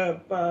is a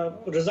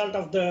result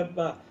of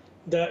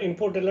the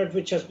import alert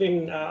which has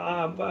been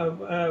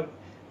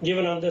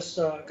given on this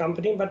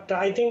company. But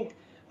I think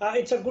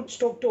it's a good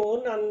stock to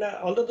own, and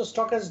although the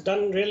stock has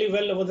done really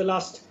well over the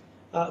last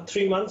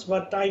 3 months,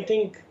 but I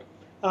think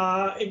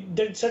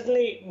there's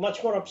certainly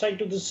much more upside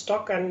to this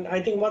stock, and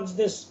I think once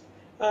this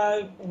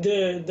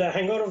the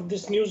hangover of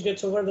this news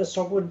gets over, the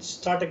stock would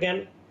start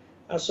again.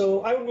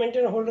 So I would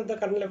maintain a hold at the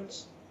current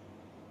levels.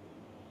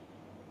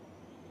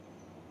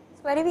 This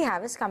query we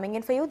have is coming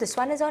in for you. This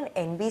one is on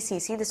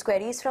NBCC. This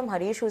query is from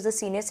Harish, who is a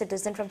senior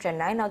citizen from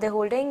Chennai. Now they're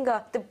holding,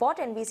 they bought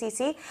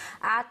NBCC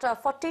at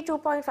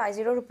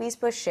 42.50 rupees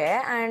per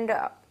share, and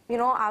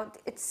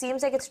it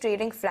seems like it's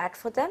trading flat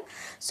for them.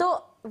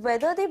 So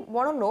whether they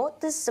want to know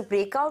this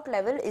breakout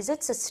level, is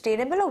it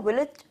sustainable or will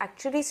it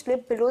actually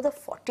slip below the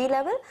 40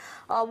 level?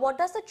 What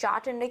does the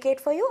chart indicate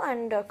for you,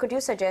 and could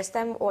you suggest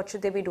them what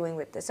should they be doing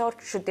with this, or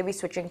should they be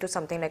switching to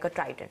something like a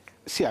Trident?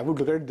 See, I would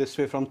look at it this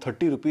way. From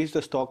 30 rupees,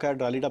 the stock had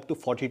rallied up to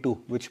 42,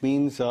 which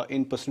means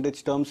in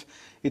percentage terms,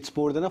 it's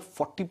more than a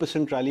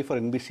 40% rally for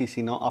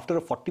NBCC. Now, after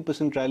a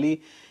 40%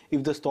 rally,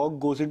 if the stock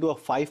goes into a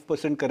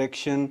 5%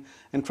 correction,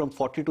 and from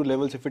 42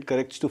 levels, if it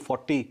corrects to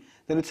 40,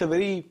 then it's a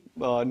very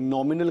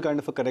nominal kind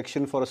of a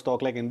correction for a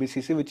stock like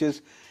NBCC, which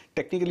is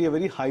technically a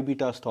very high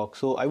beta stock.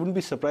 So I wouldn't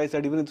be surprised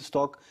that even if the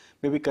stock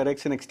maybe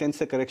corrects and extends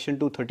the correction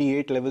to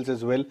 38 levels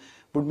as well,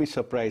 would be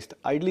surprised.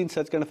 Ideally, in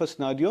such kind of a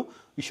scenario,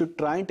 you should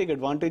try and take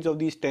advantage of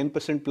these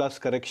 10% plus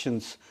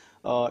corrections.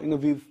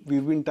 We've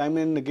been time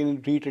and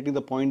again reiterating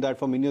the point that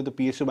for many of the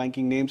PSU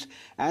banking names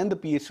and the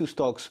PSU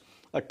stocks,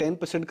 a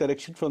 10%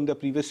 correction from their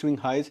previous swing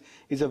highs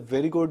is a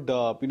very good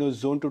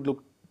zone to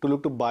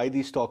look to buy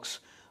these stocks.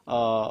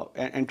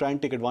 And try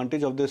and take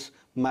advantage of this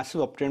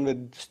massive uptrend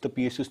which the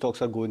PSU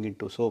stocks are going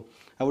into. So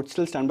I would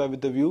still stand by with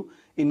the view.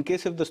 In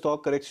case if the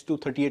stock corrects to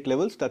 38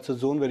 levels, that's a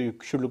zone where you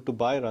should look to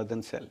buy rather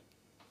than sell.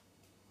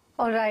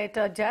 All right,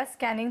 just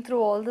scanning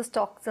through all the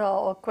stocks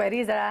or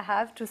queries that I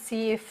have to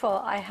see if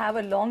I have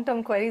a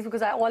long-term queries,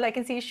 because all I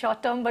can see is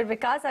short-term. But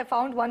Vikas, I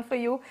found one for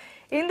you.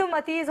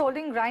 Indumati is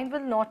holding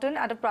Grindwell Norton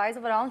at a price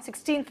of around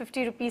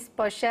 1650 rupees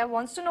per share.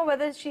 Wants to know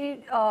whether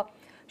she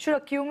should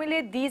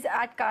accumulate these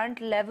at current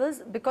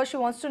levels because she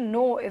wants to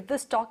know if the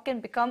stock can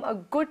become a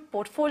good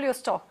portfolio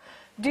stock.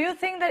 Do you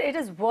think that it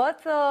is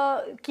worth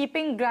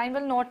keeping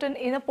Grindwell Norton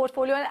in a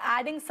portfolio and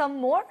adding some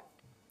more?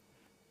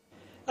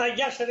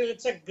 Yeah, Cheryl,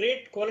 it's a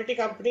great quality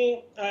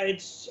company.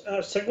 It's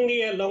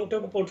certainly a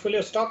long-term portfolio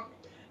stock.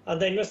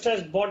 The investor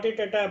has bought it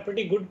at a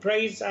pretty good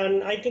price,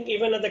 and I think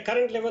even at the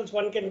current levels,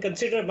 one can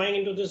consider buying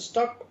into this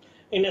stock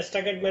in a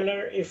staggered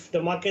manner if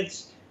the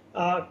markets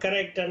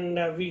correct,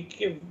 and which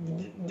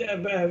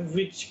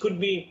could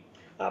be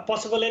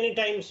possible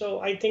anytime. So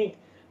I think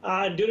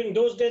during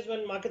those days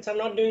when markets are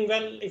not doing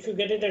well, if you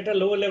get it at a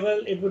lower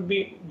level, it would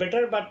be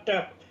better. But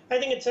I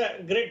think it's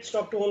a great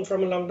stock to own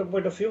from a long-term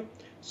point of view.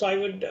 So I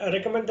would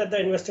recommend that the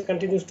investor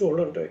continues to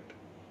hold on to it.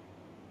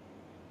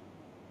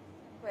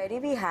 Query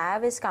we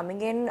have is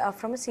coming in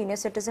from a senior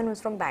citizen who's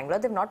from Bangalore.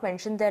 They've not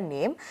mentioned their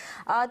name.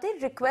 They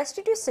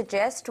requested you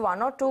suggest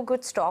one or two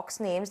good stocks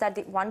names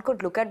that one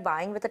could look at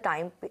buying with a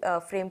time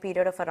frame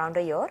period of around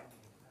a year.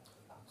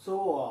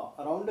 So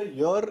around a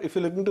year, if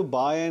you're looking to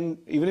buy, and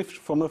even if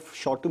from a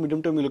short to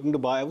medium term you're looking to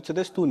buy, I would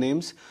suggest two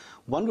names.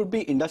 One would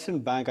be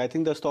IndusInd Bank. I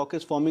think the stock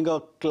is forming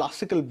a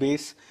classical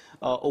base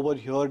over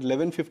here.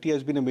 1150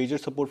 has been a major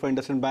support for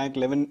IndusInd Bank.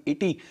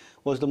 1180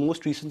 was the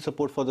most recent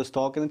support for the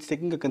stock, and it's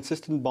taking a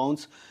consistent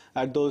bounce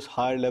at those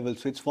higher levels.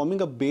 So it's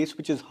forming a base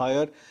which is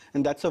higher,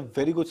 and that's a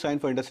very good sign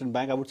for IndusInd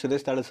Bank. I would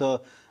suggest that as a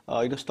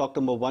stock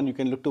number one. You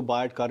can look to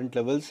buy at current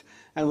levels.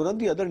 And one of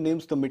the other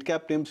names, the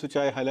mid-cap names which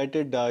I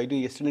highlighted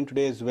yesterday and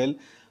today as well,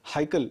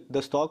 Hikal,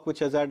 the stock which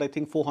has had I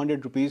think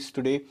 400 rupees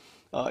today.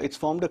 It's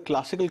formed a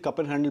classical cup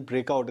and handle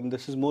breakout, and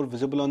this is more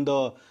visible on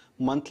the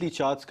monthly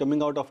charts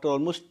coming out after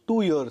almost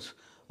 2 years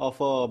of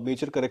a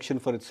major correction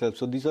for itself.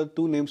 So these are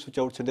two names which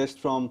I would suggest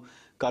from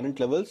current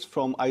levels,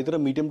 from either a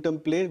medium-term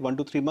play, 1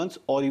 to 3 months,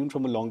 or even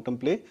from a long-term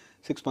play,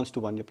 6 months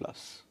to 1 year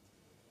plus.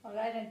 All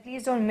right, and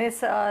please don't miss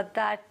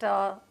that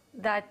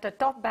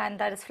top band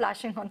that is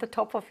flashing on the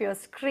top of your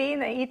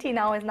screen. ET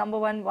Now is number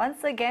one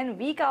once again,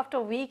 week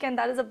after week, and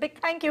that is a big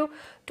thank you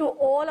to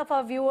all of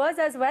our viewers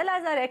as well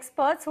as our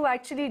experts who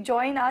actually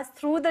join us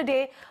through the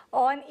day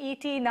on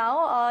ET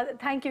Now.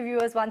 Thank you,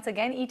 viewers, once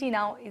again. ET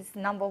Now is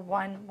number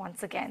one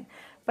once again.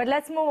 But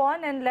let's move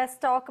on and let's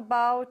talk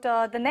about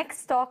the next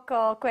stock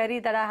query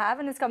that I have,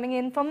 and it's coming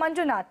in from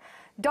Manjunath.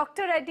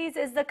 Dr. Reddy's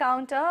is the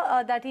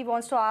counter that he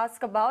wants to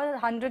ask about.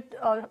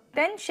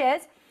 10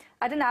 shares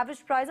at an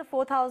average price of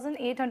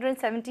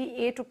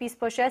 4,878 rupees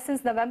per share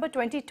since November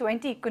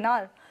 2020.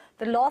 Kunal,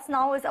 the loss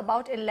now is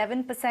about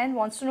 11%.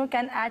 Wants to know,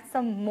 can add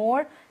some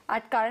more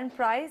at current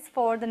price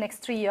for the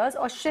next 3 years,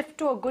 or shift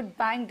to a good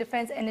bank,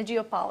 defense, energy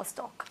or power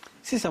stock?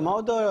 See,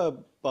 somehow the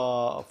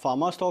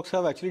pharma stocks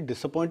have actually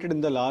disappointed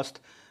in the last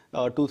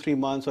 2-3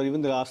 months, or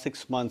even the last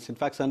 6 months. In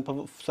fact, Sun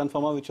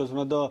Pharma, which was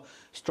one of the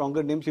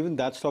stronger names, even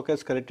that stock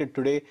has corrected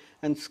today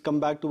and come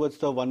back towards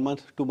the 1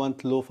 month, 2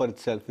 month low for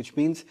itself, which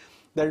means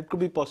that it could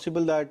be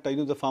possible that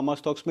the pharma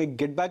stocks may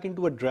get back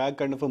into a drag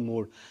kind of a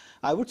mode.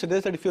 I would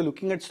suggest that if you're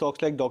looking at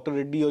stocks like Dr.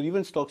 Reddy or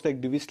even stocks like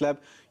Divi's Lab,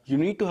 you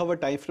need to have a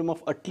time frame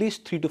of at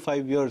least 3 to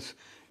 5 years,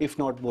 if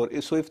not more.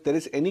 So if there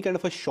is any kind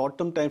of a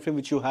short-term time frame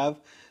which you have,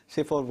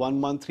 say for 1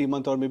 month, 3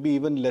 months, or maybe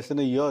even less than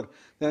a year,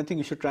 then I think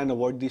you should try and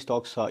avoid these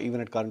stocks even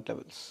at current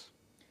levels.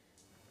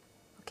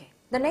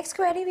 The next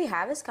query we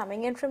have is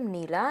coming in from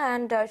Neela,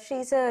 and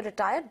she's a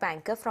retired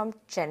banker from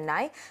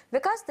Chennai.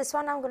 Because this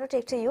one I'm going to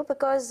take to you,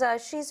 because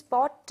she's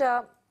bought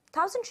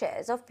 1,000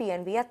 shares of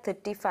PNB at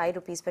 35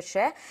 rupees per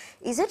share.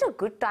 Is it a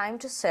good time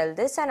to sell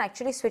this and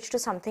actually switch to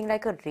something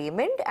like a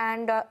Raymond?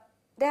 And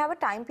they have a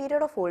time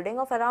period of holding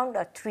of around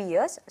 3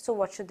 years. So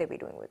what should they be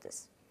doing with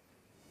this?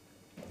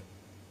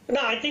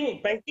 No, I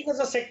think banking as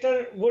a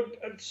sector would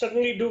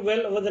certainly do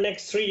well over the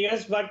next 3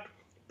 years, but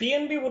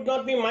PNB would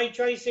not be my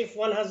choice if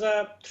one has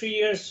a 3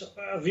 years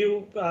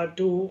view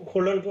to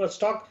hold on to a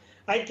stock.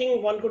 I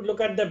think one could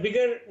look at the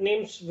bigger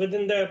names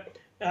within the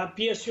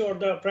PSU or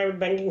the private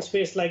banking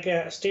space, like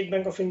State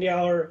Bank of India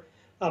or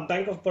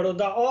Bank of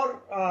Baroda,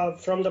 or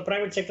from the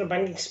private sector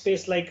banking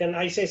space like an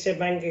ICICI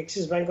Bank,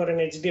 Axis Bank, or an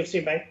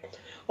HDFC Bank.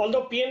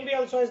 Although PNB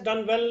also has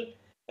done well,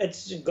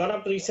 it's gone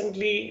up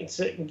recently.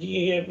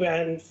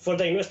 And for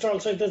the investor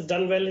also, it has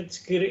done well. It's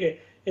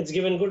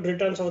given good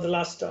returns over the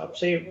last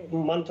say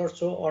month or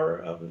so, or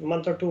a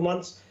month or 2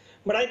 months.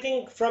 But I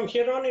think from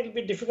here on, it'll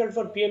be difficult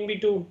for PNB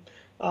to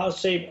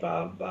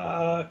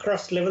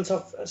cross levels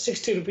of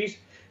 60 rupees.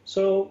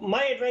 So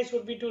my advice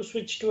would be to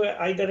switch to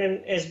either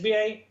an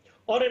SBI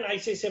or an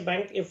ICICI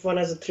Bank if one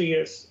has a 3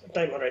 years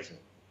time horizon.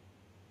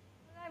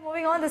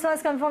 Moving on, this one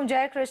has come from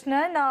Jay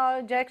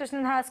Krishnan. Jay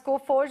Krishnan has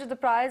Coforge at the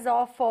price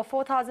of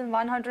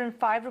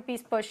 4,105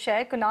 rupees per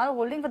share. Kunal,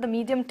 holding for the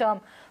medium term,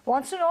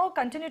 wants to know,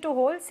 continue to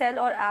hold, sell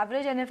or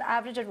average, and if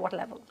average, at what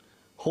level?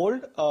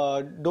 Hold,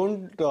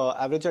 don't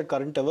average at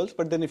current levels,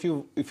 but then if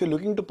you're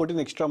looking to put in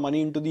extra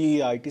money into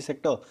the IT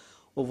sector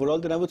overall,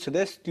 then I would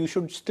suggest you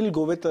should still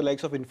go with the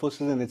likes of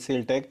Infosys and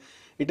HCL Tech.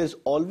 It is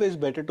always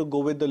better to go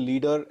with the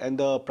leader and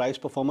the price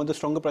performer, the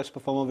stronger price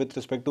performer with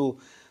respect to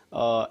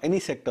any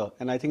sector.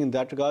 And I think in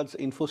that regards,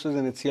 Infosys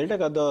and HCL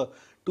Tech are the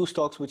two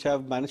stocks which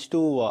have managed to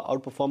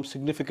outperform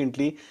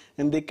significantly,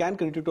 and they can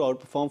continue to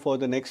outperform for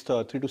the next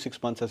 3 to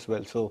 6 months as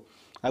well. So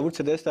I would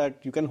suggest that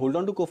you can hold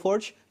on to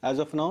Coforge as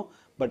of now,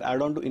 but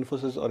add on to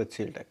Infosys or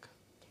HCL Tech.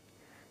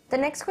 The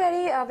next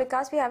query,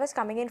 Vikas, we have is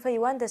coming in for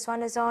you, and this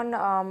one is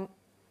on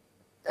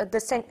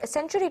the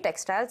Century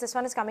Textiles. This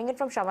one is coming in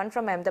from Shravan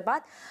from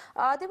Ahmedabad.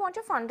 They want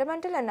your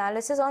fundamental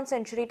analysis on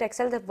Century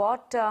Textiles. They've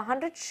bought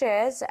 100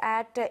 shares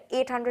at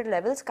 800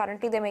 levels.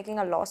 Currently, they're making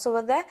a loss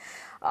over there.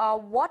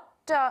 What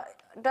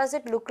does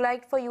it look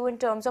like for you in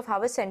terms of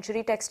how is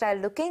Century Textile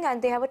looking?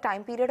 And they have a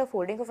time period of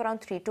holding of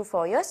around 3 to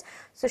 4 years.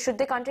 So should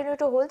they continue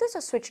to hold this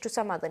or switch to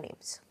some other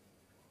names?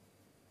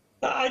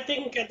 I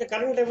think at the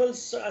current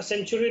levels,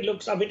 Century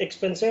looks a bit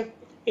expensive.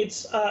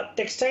 It's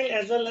textile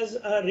as well as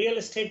a real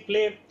estate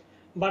play.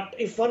 But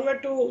if one were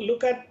to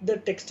look at the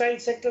textile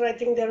sector, I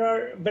think there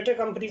are better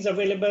companies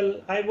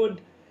available. I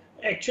would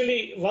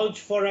actually vouch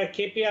for a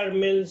KPR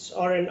Mills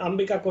or an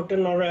Ambika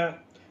Cotton or a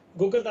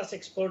Gokaldas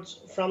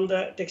Exports from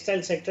the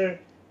textile sector,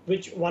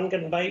 which one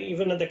can buy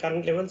even at the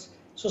current levels.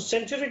 So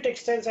Century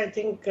Textiles, I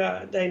think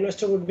the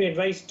investor would be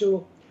advised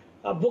to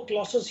book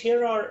losses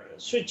here or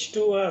switch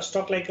to a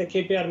stock like a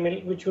KPR Mill,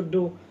 which would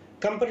do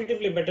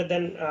comparatively better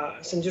than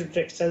Century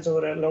Textiles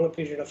over a longer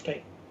period of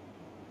time.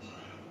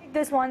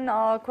 This one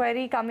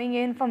query coming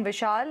in from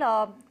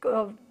Vishal.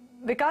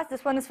 Vikas,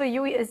 this one is for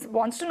you.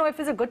 Wants to know if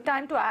it's a good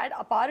time to add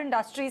APAR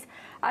Industries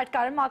at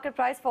current market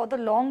price for the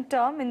long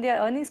term. In their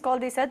earnings call,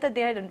 they said that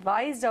they had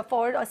advised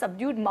for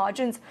subdued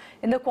margins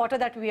in the quarter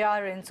that we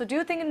are in. So do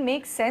you think it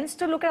makes sense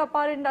to look at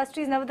APAR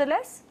Industries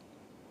nevertheless?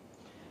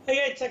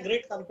 Yeah, it's a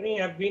great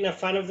company. I've been a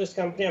fan of this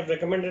company. I've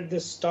recommended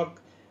this stock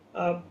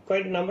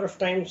quite a number of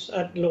times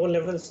at lower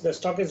levels. The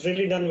stock has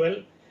really done well.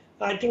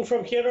 I think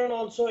from here on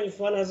also, if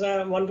one has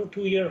a 1 to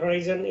 2 year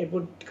horizon, it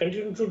would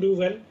continue to do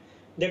well.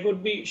 There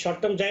could be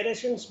short-term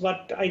gyrations,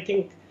 but I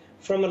think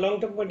from a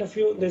long-term point of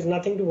view, there's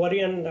nothing to worry,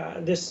 and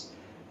this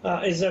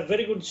is a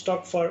very good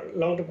stock for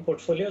long-term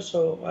portfolio.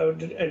 So I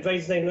would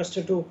advise the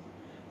investor to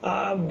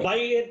buy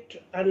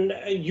it and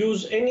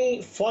use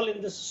any fall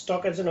in this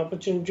stock as an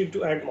opportunity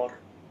to add more.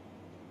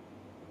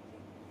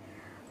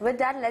 With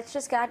that, let's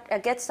just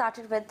get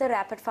started with the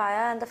rapid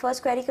fire. And the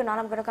first query, Kunal,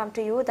 I'm going to come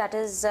to you. That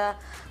is,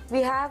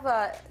 we have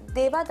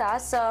Deva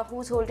Das,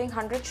 who's holding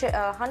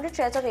 100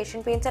 shares of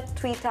Asian Paints at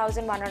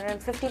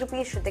 3,150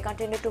 rupees. Should they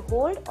continue to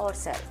hold or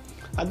sell?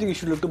 I think you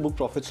should look to book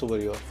profits over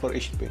here for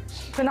Asian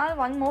Paints. Kunal,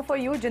 one more for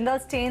you. Jindal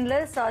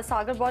Stainless,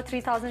 Sagar bought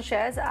 3,000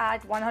 shares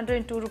at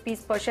 102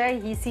 rupees per share.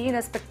 He's seen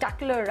a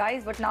spectacular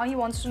rise, but now he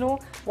wants to know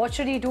what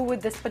should he do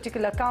with this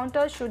particular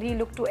counter? Should he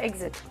look to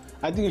exit?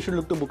 I think you should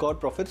look to book out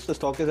profits. The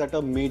stock is at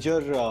a major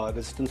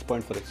resistance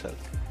point for itself.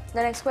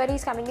 The next query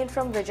is coming in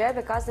from Vijay,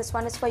 because this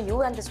one is for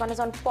you, and this one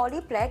is on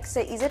Polyplex.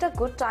 Is it a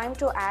good time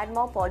to add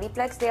more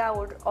Polyplex? They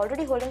are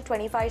already holding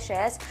 25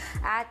 shares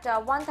at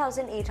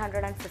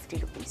 1,850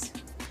 rupees.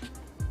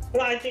 No,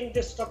 I think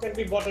this stock can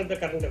be bought at the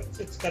current levels.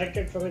 It's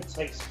corrected from its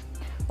size.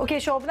 Okay,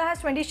 Shobhana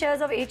has 20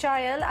 shares of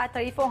HIL at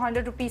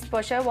 3,400 rupees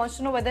per share. Wants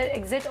to know whether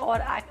exit or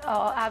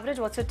average.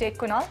 What's your take,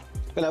 Kunal?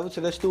 Well, I would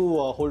suggest to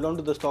hold on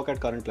to the stock at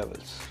current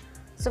levels.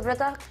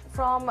 Subrata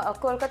from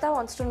Kolkata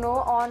wants to know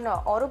on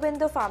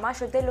Aurobindo Pharma.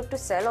 Should they look to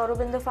sell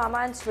Aurobindo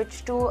Pharma and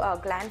switch to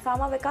Gland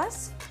Pharma,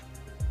 Vikas?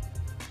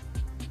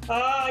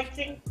 I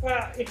think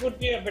it would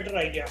be a better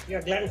idea.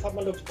 Yeah, Gland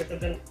Pharma looks better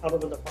than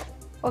Aurobindo Pharma.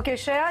 Okay,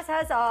 Shreyas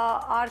has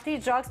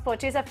Aarti Drugs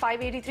purchased at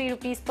 583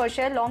 rupees per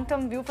share.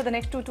 Long-term view for the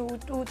next 2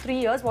 to 3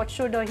 years. What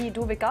should he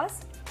do,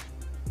 Vikas?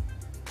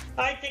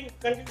 I think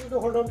continue to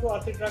hold on to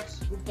Aarti Drugs,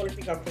 good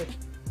quality company.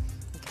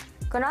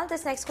 Kunal,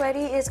 this next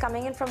query is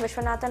coming in from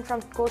Vishwanathan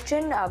from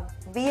Cochin.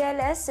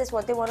 BLS is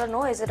what they want to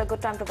know. Is it a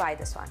good time to buy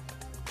this one?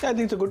 Yeah, I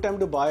think it's a good time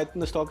to buy it.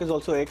 And the stock is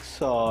also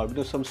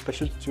some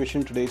special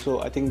situation today.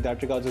 So I think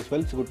that regards as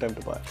well, it's a good time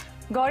to buy.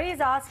 Gauri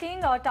is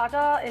asking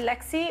Tata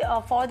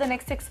Elxsi for the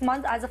next 6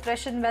 months as a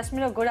fresh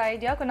investment, a good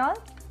idea, Kunal?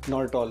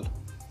 Not at all.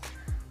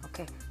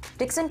 Okay.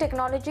 Dixon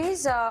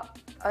Technologies,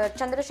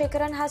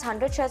 Chandrasekharan has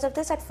 100 shares of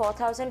this at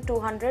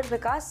 4,200.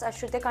 Vikas,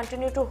 should they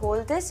continue to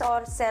hold this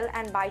or sell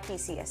and buy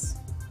TCS?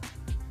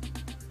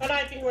 And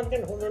I think one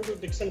can hold on to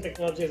Dixon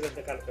Technologies at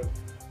the current level.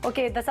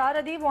 Okay, Dasar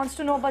Adib wants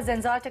to know about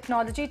Zensar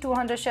Technology,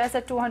 200 shares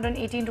at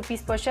 218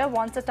 rupees per share.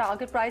 Wants a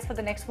target price for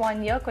the next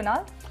 1 year,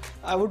 Kunal?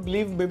 I would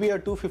believe maybe a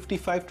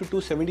 255 to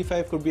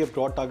 275 could be a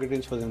broad target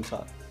range for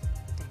Zensar.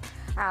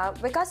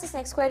 Vikas, this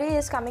next query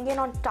is coming in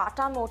on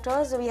Tata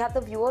Motors. We have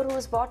the viewer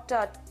who's bought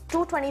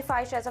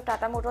 225 shares of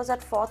Tata Motors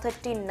at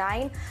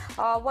 439.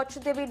 What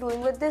should they be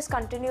doing with this?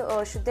 Continue?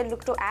 Should they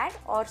look to add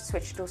or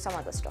switch to some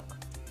other stock?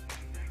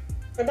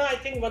 No, I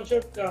think one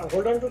should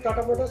hold on to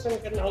Tata Motors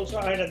and can also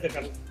add at the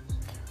current.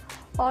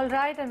 All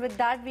right, and with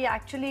that, we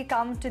actually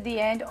come to the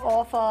end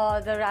of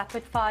the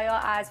rapid fire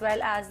as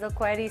well as the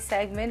query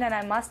segment. And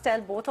I must tell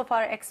both of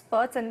our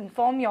experts and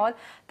inform you all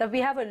that we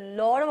have a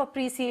lot of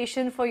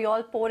appreciation for you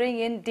all pouring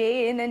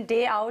in and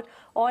day out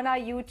on our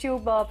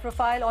YouTube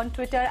profile, on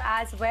Twitter,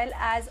 as well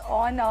as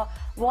on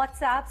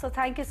WhatsApp. So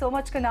thank you so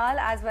much, Kunal,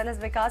 as well as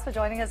Vikas, for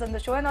joining us on the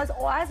show. And as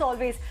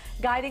always,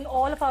 guiding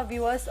all of our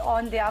viewers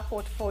on their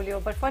portfolio.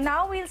 But for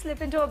now, we'll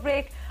slip into a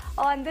break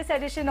on this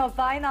edition of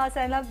Buy Now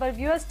Sell Now. But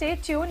viewers, stay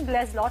tuned.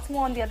 There's lots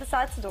more on the other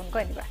side, so don't go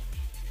anywhere.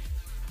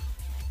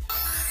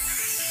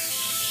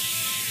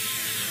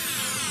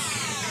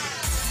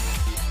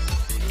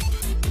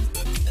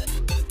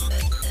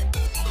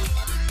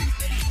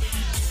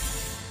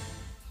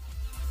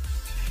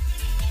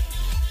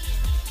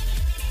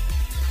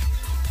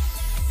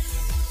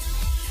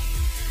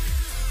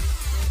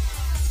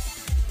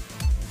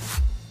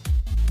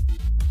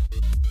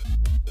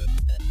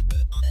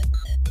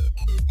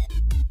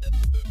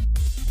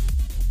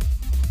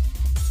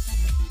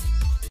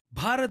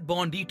 Bharat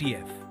Bond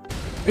ETF.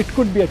 It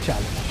could be a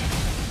challenge.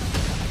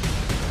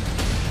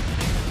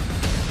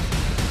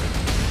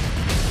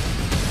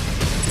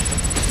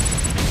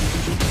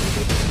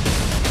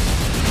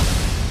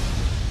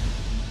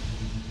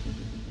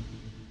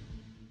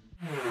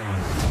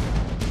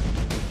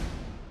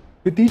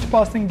 With each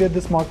passing day,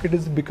 this market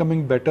is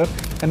becoming better,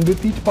 and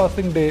with each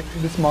passing day,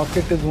 this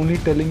market is only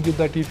telling you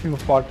that if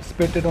you've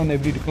participated on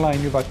every decline,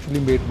 you've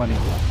actually made money.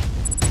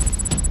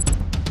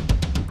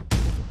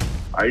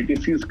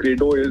 ITC's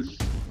credo is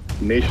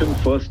nation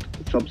first,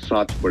 sab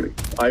saath bade.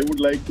 I would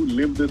like to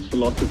live this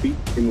philosophy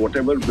in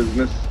whatever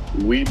business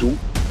we do.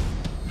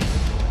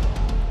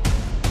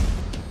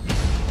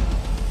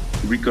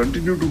 We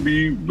continue to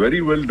be very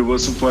well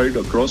diversified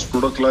across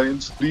product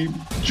lines. The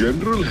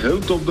general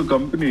health of the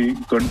company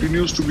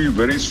continues to be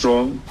very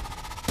strong.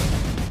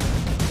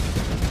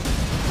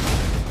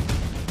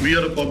 We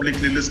are a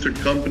publicly listed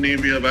company.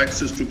 We have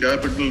access to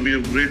capital. We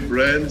have great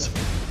brands.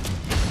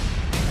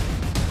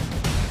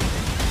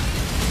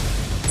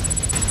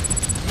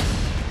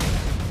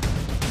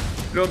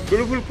 No,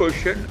 beautiful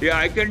question. Yeah,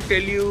 I can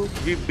tell you,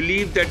 we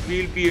believe that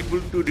we'll be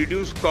able to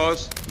reduce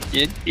costs.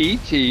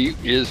 ET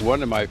is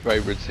one of my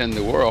favorites in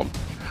the world.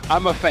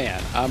 I'm a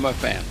fan.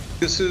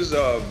 This is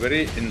a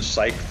very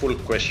insightful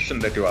question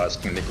that you're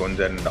asking, Nikunj,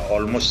 and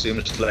almost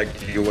seems like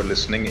you were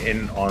listening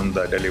in on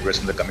the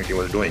deliberation the committee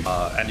was doing.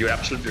 And you're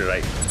absolutely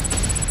right.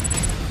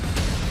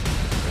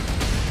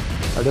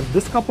 And if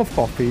this cup of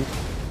coffee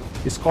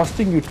is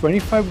costing you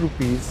 25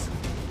 rupees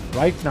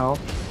right now,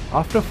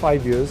 after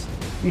 5 years,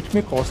 it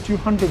may cost you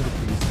 100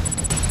 rupees.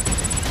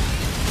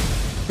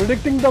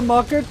 Predicting the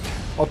market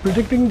or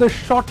predicting the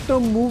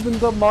short-term move in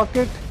the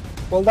market,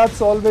 well,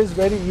 that's always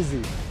very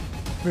easy.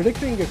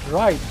 Predicting it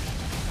right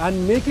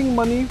and making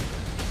money,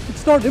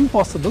 it's not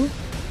impossible.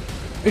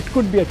 It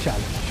could be a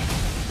challenge.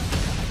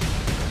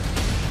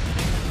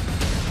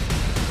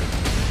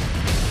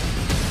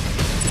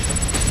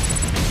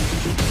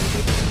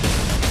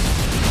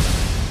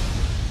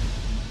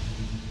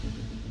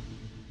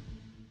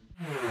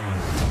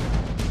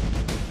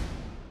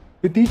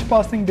 With each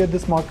passing day,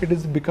 this market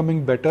is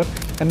becoming better,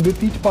 and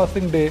with each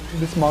passing day,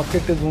 this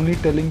market is only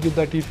telling you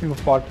that if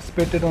you've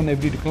participated on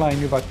every decline,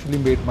 you've actually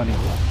made money.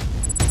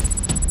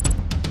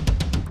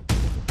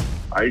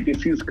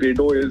 ITC's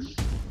credo is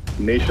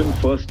nation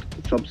first,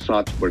 sab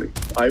saath bade.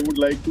 I would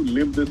like to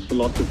live this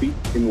philosophy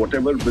in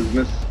whatever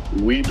business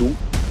we do.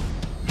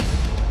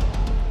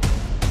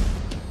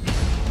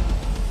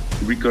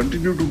 We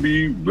continue to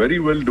be very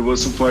well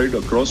diversified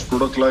across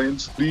product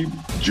lines. The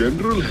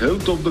general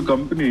health of the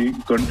company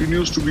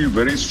continues to be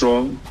very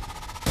strong.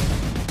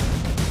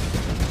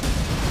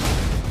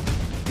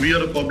 We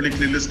are a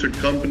publicly listed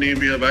company.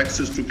 We have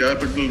access to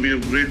capital. We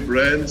have great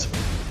brands.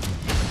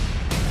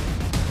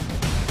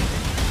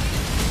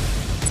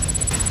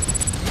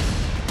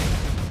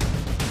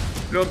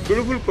 No,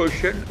 beautiful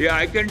question. Yeah,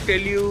 I can tell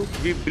you,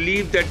 we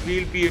believe that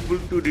we'll be able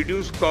to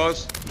reduce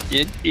costs.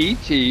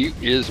 ET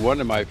is one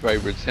of my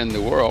favorites in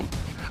the world.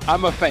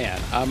 I'm a fan.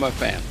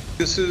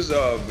 This is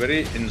a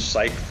very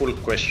insightful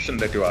question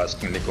that you're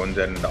asking,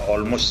 Nikunj, and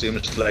almost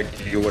seems like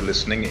you were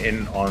listening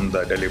in on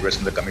the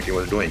deliberation the committee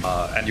was doing.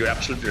 And you're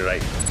absolutely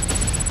right.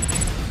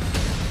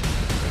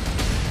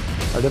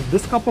 But if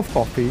this cup of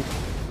coffee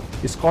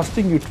is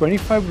costing you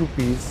 25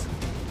 rupees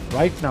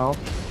right now,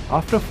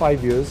 after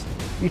 5 years,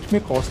 it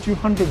may cost you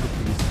 100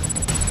 rupees.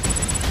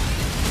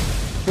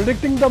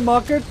 Predicting the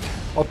market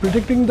or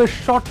predicting the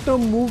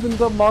short-term move in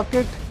the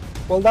market,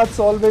 well, that's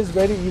always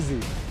very easy.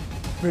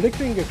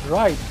 Predicting it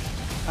right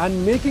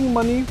and making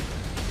money,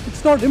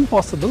 it's not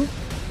impossible.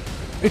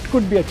 It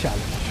could be a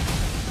challenge.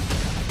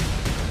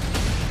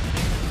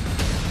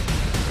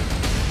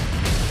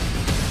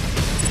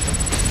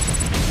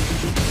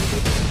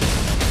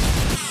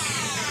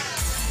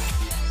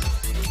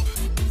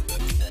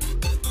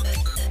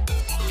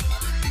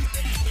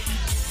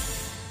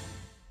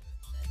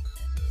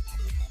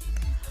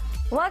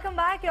 Welcome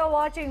back. You're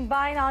watching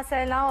Buy Now,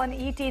 Sell Now on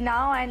ET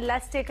Now, and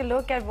let's take a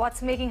look at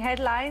what's making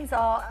headlines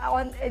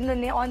on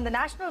the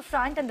national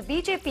front. And the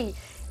BJP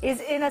is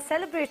in a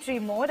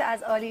celebratory mode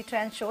as early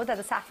trends show that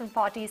the Saffron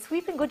Party is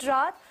sweeping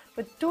Gujarat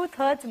with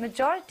 2/3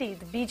 majority.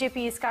 The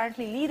BJP is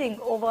currently leading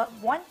over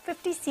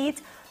 150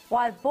 seats,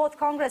 while both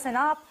Congress and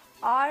AAP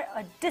are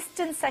a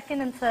distant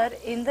second and third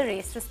in the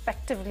race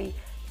respectively.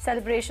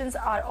 Celebrations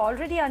are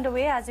already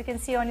underway, as you can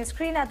see on your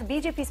screen, at the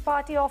BJP's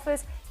party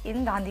office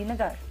in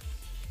Gandhinagar.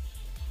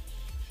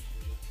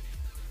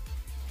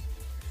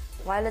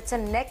 While it's a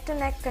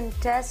neck-to-neck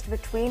contest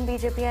between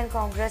BJP and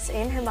Congress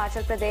in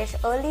Himachal Pradesh,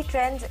 early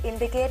trends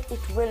indicate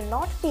it will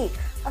not be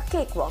a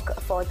cakewalk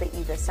for the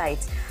either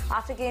sides.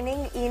 After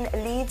gaining in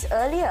leads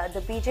earlier,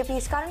 the BJP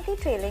is currently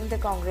trailing the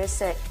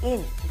Congress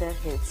in the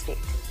hill state.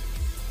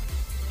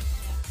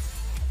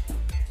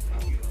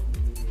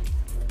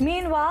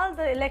 Meanwhile,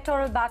 the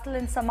electoral battle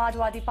in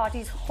Samajwadi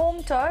Party's home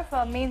turf,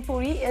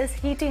 Mainpuri, is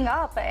heating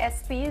up.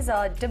 SP's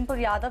Dimple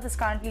Yadav is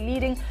currently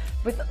leading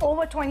with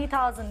over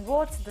 20,000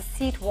 votes. The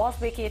seat was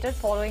vacated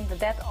following the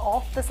death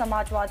of the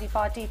Samajwadi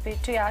Party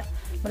patriarch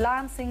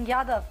Mulayam Singh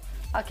Yadav,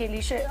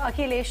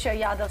 Akhilesh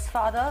Yadav's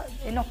father,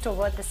 in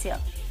October this year.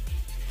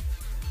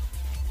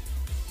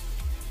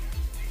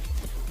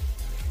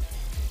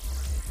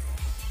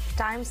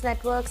 Times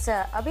Network's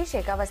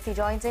Abhishek Awasthi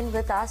joins in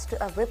with us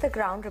with a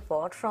ground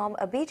report from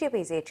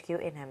BJP's HQ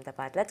in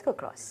Ahmedabad. Let's go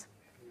across.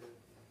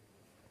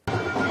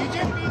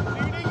 BJP is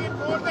leading in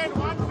more than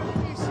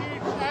 150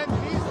 seats, and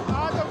these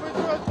are the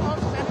visuals of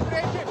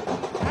celebration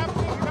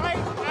happening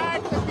right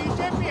at the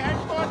BJP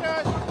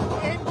headquarters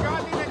in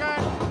Gandhinagar.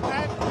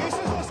 And this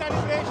is the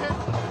celebration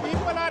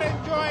people are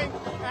enjoying,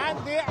 and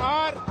they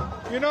are,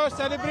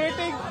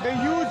 celebrating the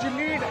huge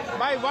lead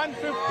by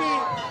 150,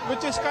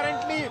 which is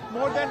currently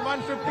more than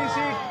 150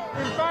 seats.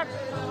 In fact,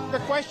 the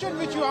question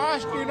which you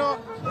asked,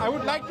 I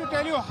would like to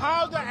tell you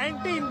how the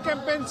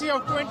anti-incumbency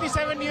of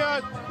 27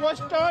 years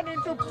was turned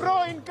into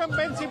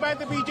pro-incumbency by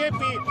the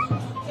BJP.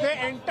 They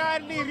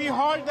entirely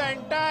rehauled the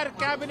entire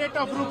cabinet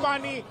of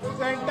Rupani.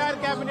 The entire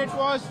cabinet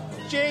was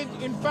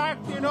changed. In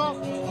fact,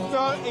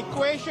 the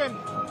equation,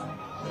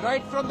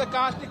 right from the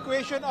caste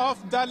equation of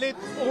Dalit,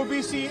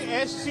 OBC,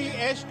 SC,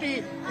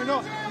 ST,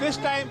 this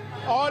time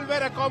all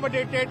were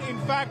accommodated. In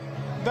fact,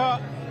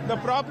 the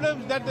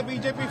problems that the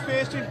BJP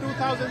faced in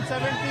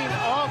 2017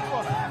 of,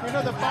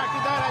 the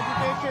partidar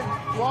agitation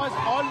was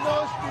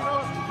almost,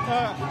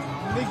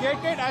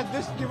 negated at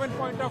this given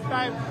point of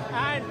time.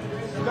 And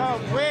the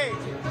way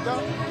the,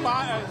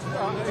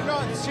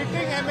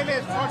 sitting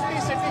MLAs, 40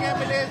 sitting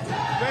MLAs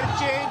were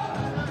changed,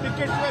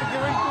 tickets were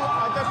given to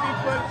other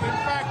people. In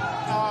fact,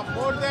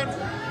 more than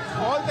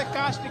all the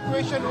caste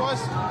equation was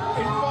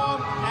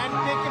informed and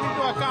taken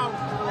into account.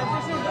 And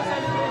this is the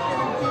celebration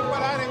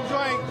people are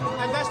enjoying.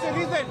 And that's the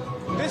reason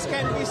this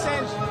can be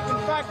sensed. In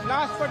fact,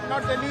 last but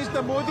not the least,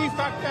 the Modi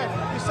factor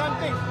is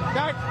something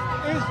that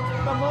is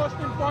the most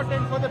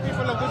important for the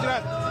people of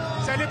Gujarat.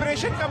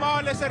 Celebration का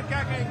माहौल है sir,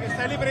 क्या कहेंगे?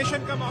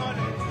 Celebration का माहौल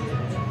है.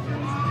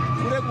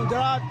 पूरे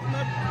गुजरात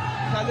में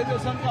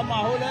सेलिब्रेशन का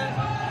माहौल है.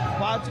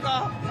 भाजपा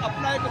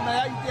अपना एक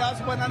नया इतिहास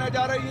बनाने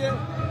जा रही है.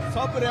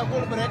 सब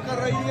रिकॉर्ड ब्रेक कर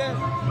रही है.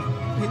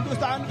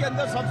 हिंदुस्तान के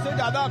अंदर सबसे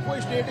ज्यादा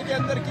कोई स्टेट के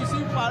अंदर किसी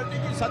पार्टी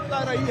की सत्ता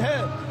रही है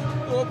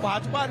तो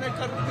भाजपा ने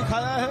कर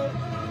दिखाया है.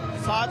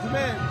 साथ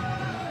में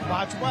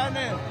भाजपा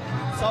ने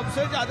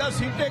सबसे ज्यादा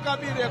सीटें का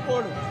भी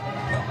रिकॉर्ड,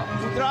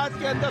 गुजरात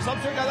के अंदर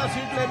सबसे ज्यादा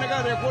सीट लेने का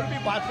रिकॉर्ड भी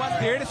भाजपा ने.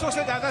 150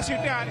 से ज्यादा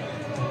सीटें आ रही है.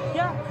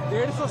 क्या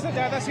 150 से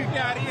ज्यादा सीटें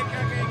आ रही है,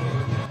 क्या कहेंगे?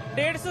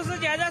 150 से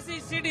ज्यादा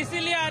सीट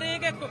इसीलिए आ रही है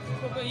कि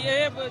ये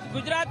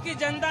गुजरात की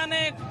जनता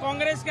ने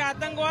कांग्रेस के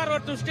आतंकवाद और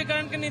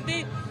तुष्टीकरण की नीति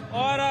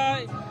और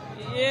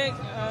ये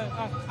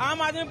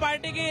आम आदमी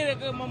पार्टी की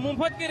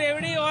मुफ्त की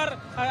रेवड़ी और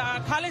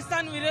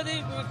खालिस्तान विरोधी,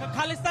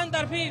 खालिस्तान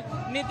तरफी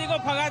नीति को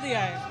भगा दिया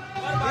है.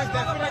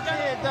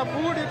 The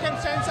mood you can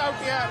sense out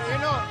here,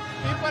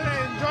 people are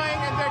enjoying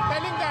and they're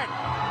telling that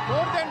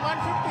More than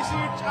 150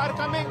 seats are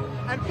coming,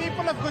 and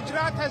people of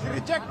Gujarat has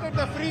rejected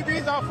the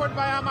freebies offered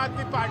by Aam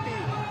Aadmi Party,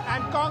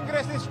 and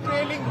Congress is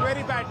trailing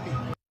very badly.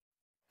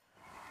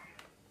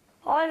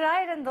 All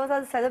right, and those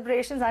are the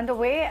celebrations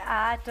underway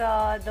at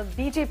the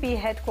BJP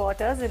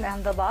headquarters in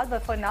Ahmedabad.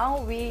 But for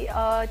now, we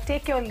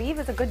take your leave.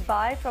 It's a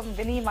goodbye from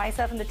Vinny,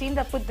 myself, and the team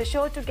that put the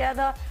show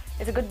together.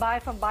 It's a goodbye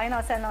from Buy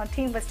Now Sell Now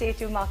team. But stay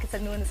tuned. Markets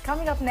at Noon is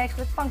coming up next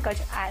with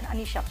Pankaj and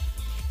Anisha.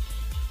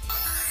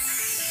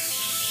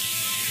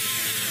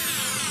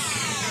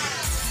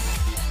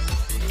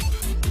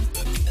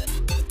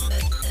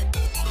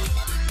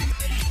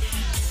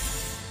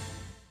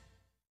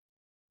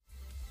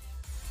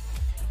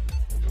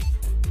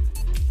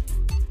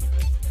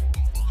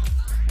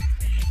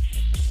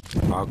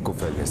 आग को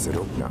फैलने से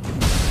रोकना।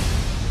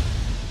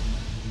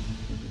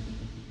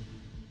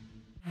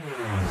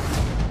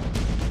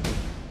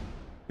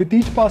 With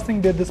each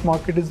passing day, this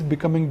market is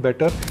becoming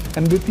better,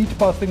 and with each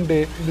passing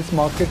day, this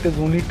market is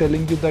only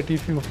telling you that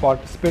if you've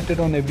participated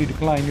on every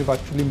decline, you've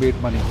actually made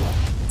money.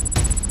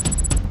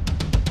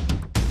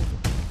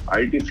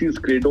 ITC's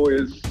credo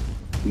is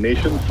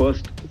nation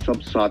first, sab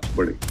saath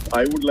bade.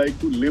 I would like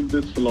to live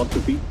this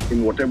philosophy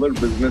in whatever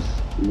business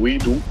we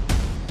do.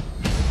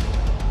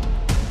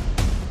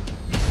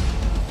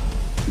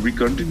 We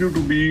continue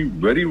to be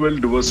very well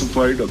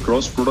diversified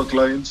across product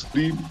lines.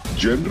 The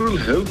general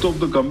health of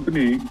the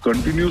company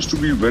continues to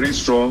be very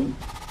strong.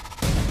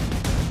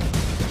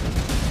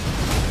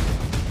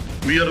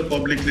 We are a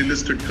publicly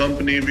listed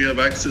company. We have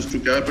access to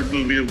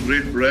capital. We have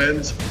great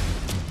brands.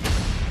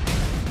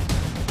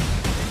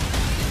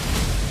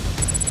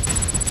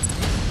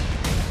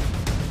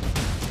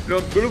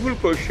 No, beautiful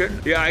question.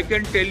 Yeah, I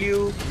can tell you,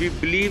 we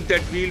believe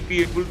that we'll be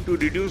able to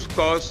reduce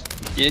costs.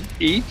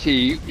 ET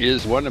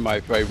is one of my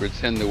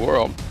favorites in the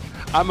world.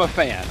 I'm a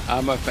fan.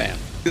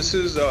 This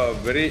is a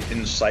very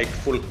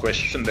insightful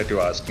question that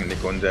you're asking,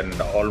 Nikunj,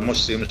 and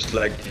almost seems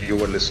like you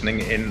were listening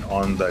in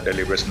on the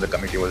deliberation the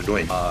committee was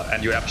doing.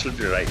 And you're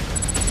absolutely right.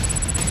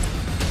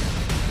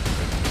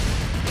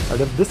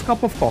 And if this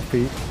cup of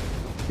coffee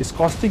is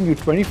costing you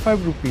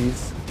 25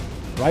 rupees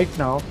right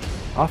now,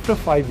 after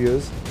 5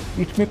 years,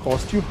 it may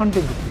cost you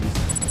 100 rupees.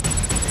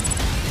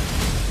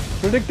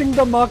 Predicting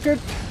the market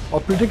or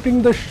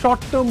predicting the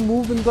short-term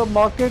move in the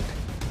market,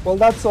 well,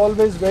 that's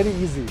always very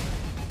easy.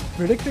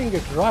 Predicting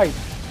it right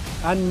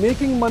and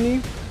making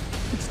money,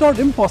 it's not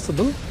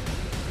impossible.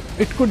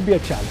 It could be a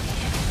challenge.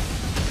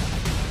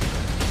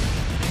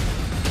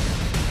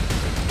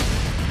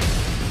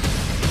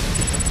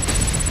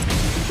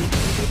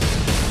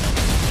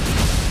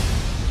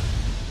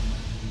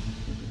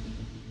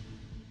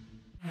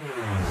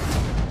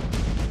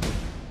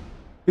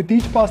 With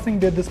each passing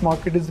day, this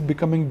market is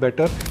becoming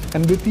better,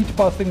 and with each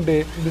passing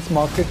day, this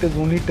market is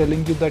only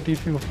telling you that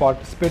if you've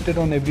participated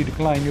on every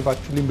decline, you've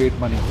actually made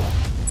money.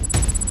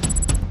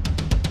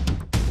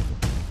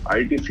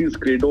 ITC's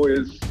credo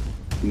is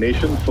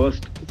nation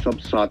first,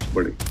 sab saath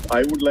bade.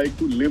 I would like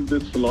to live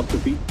this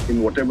philosophy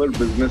in whatever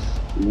business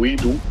we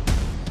do.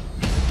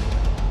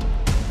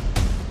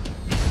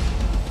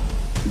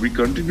 We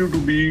continue to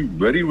be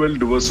very well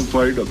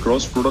diversified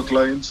across product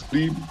lines.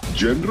 The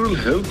general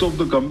health of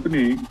the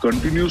company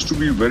continues to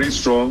be very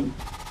strong.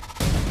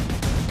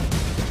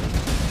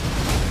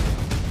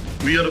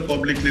 We are a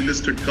publicly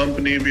listed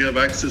company. We have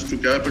access to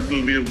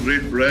capital. We have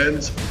great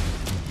brands.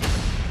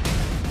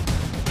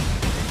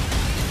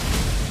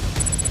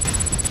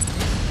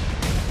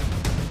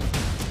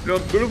 No,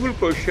 beautiful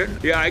question.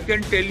 Yeah, I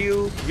can tell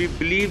you, we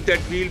believe that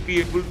we'll be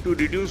able to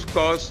reduce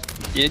costs.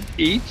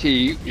 ET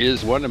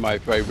is one of my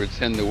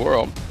favorites in the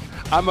world.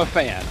 I'm a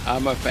fan.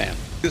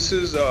 This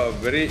is a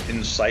very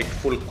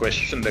insightful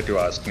question that you're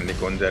asking,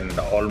 Nikunj, and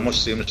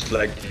almost seems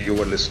like you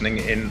were listening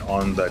in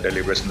on the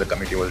deliberation the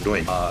committee was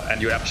doing.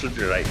 And you're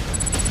absolutely right.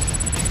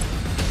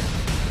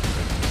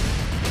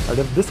 And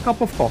if this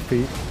cup of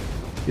coffee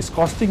is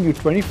costing you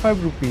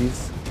 25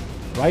 rupees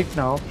right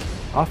now,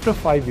 after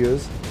 5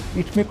 years,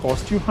 it may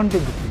cost you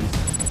 100 rupees.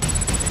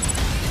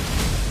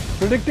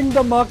 Predicting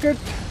the market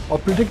or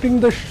predicting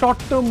the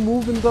short-term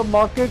move in the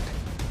market,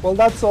 well,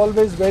 that's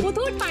always very...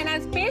 Muthoot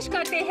finance पेश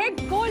करते हैं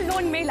gold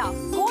loan मेला।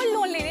 Gold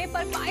loan लेने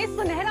पर पाए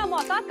सुनहरा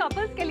मौका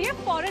couples के लिए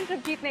फॉरेन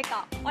ट्रिप जीतने का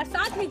और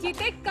साथ ही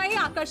जीते कई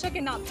आकर्षक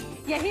इनाम।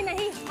 यही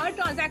नहीं, हर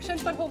ट्रांजैक्शन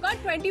पर होगा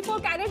 24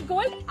 कैरेट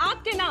गोल्ड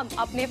आपके नाम।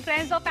 अपने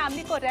फ्रेंड्स और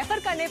फैमिली को रेफर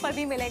करने पर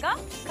भी मिलेगा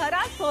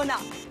खरा सोना।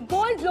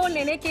 गोल्ड लोन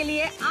लेने के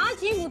लिए आज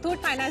ही मुथूट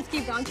फाइनेंस की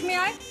ब्रांच में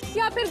आए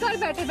या फिर घर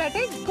बैठे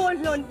बैठे गोल्ड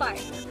लोन पाए।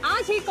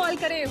 आज ही कॉल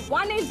करें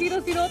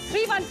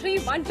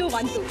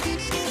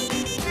 1800-313-1212।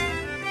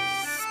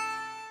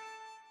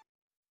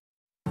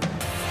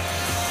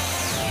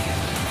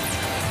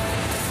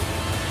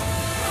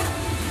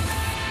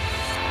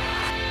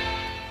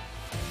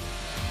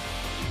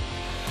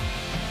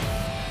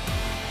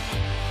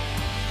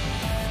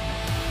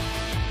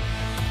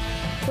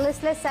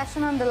 Listless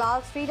session on Dalal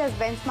Street as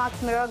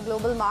benchmarks mirror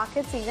global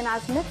markets even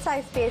as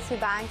mid-sized PSU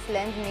banks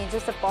lend major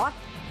support.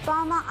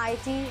 Pharma,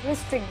 IT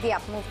restrict the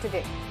up move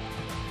today.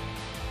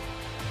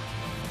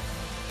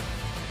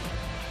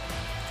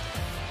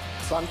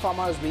 Sun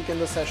Pharma is weak in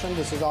the session.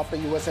 This is after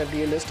US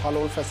FDA list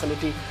Halol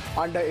facility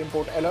under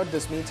import alert.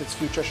 This means its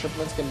future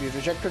shipments can be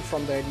rejected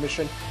from the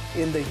admission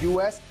in the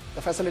US.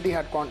 The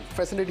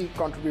facility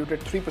contributed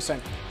 3%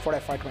 for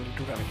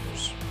FY22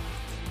 revenues.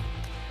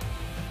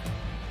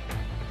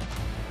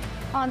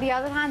 On the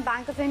other hand,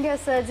 Bank of India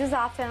surges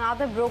after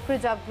another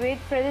brokerage upgrade.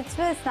 Credit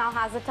Suisse now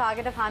has a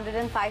target of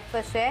 105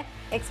 per share.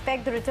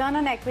 Expect the return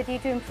on equity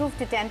to improve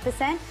to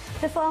 10%.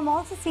 The firm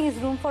also sees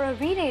room for a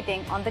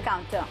re-rating on the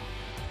counter.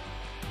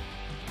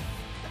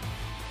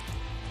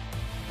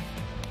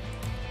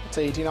 It's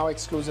a 18-hour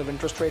exclusive.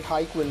 Interest rate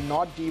hike will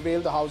not derail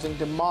the housing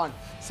demand,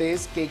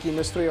 says K.K.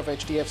 Mistry of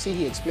HDFC.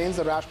 He explains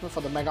the rationale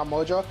for the mega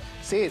merger,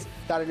 says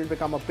that it will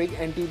become a big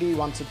entity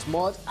once it's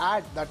merged.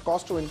 Add that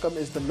cost to income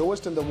is the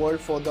lowest in the world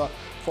for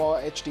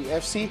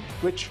HDFC,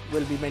 which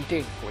will be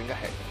maintained going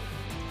ahead.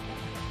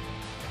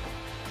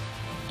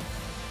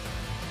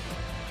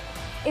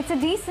 It's a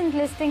decent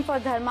listing for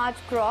Dharmaj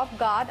Crop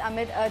Guard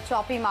amid a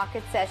choppy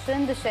market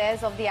session. The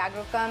shares of the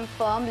agrochem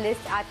firm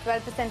list at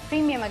 12%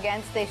 premium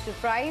against the issue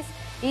price,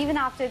 even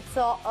after it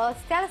saw a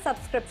stellar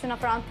subscription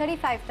of around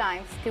 35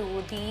 times to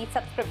the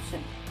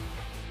subscription.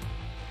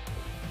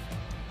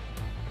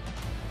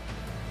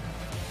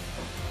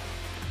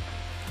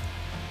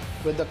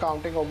 With the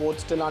counting of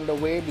votes still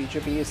underway,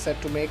 BJP is set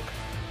to make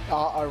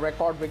a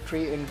record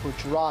victory in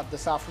Gujarat. The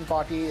Saffron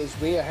Party is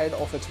way ahead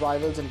of its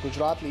rivals in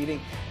Gujarat, leading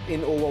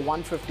in over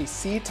 150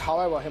 seats.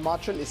 However,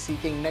 Himachal is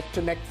seeking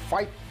neck-to-neck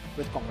fight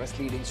with Congress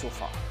leading so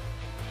far.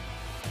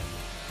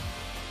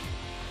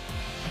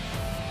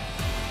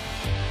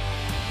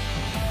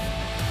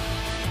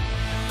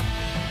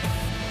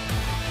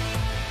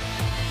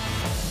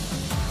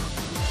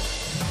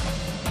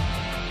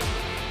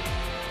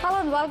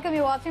 Welcome.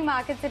 You're watching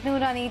Markets at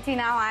Noon on ET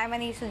Now. I am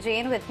Anisha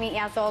Jain. With me,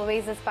 as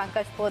always, is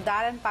Pankaj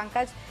Poddar. And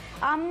Pankaj,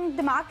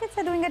 the markets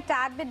are doing a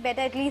tad bit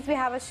better. At least we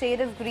have a shade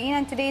of green.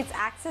 And today it's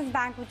Axis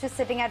Bank, which is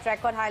sitting at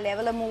record high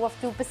level, a move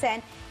of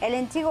 2%.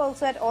 L&T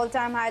also at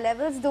all-time high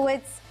levels, though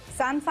it's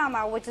Sun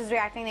Pharma, which is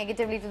reacting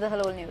negatively to the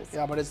Halol news.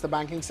 Yeah, but it's the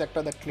banking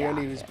sector that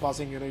clearly is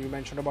buzzing. You know, you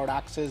mentioned about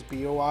Axis,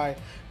 BOI,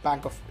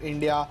 Bank of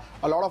India,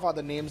 a lot of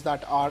other names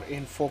that are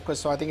in focus.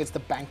 So I think it's the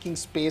banking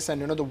space,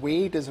 and you know, the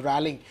way it is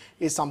rallying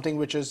is something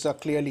which is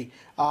clearly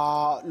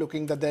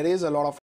looking that there is a lot of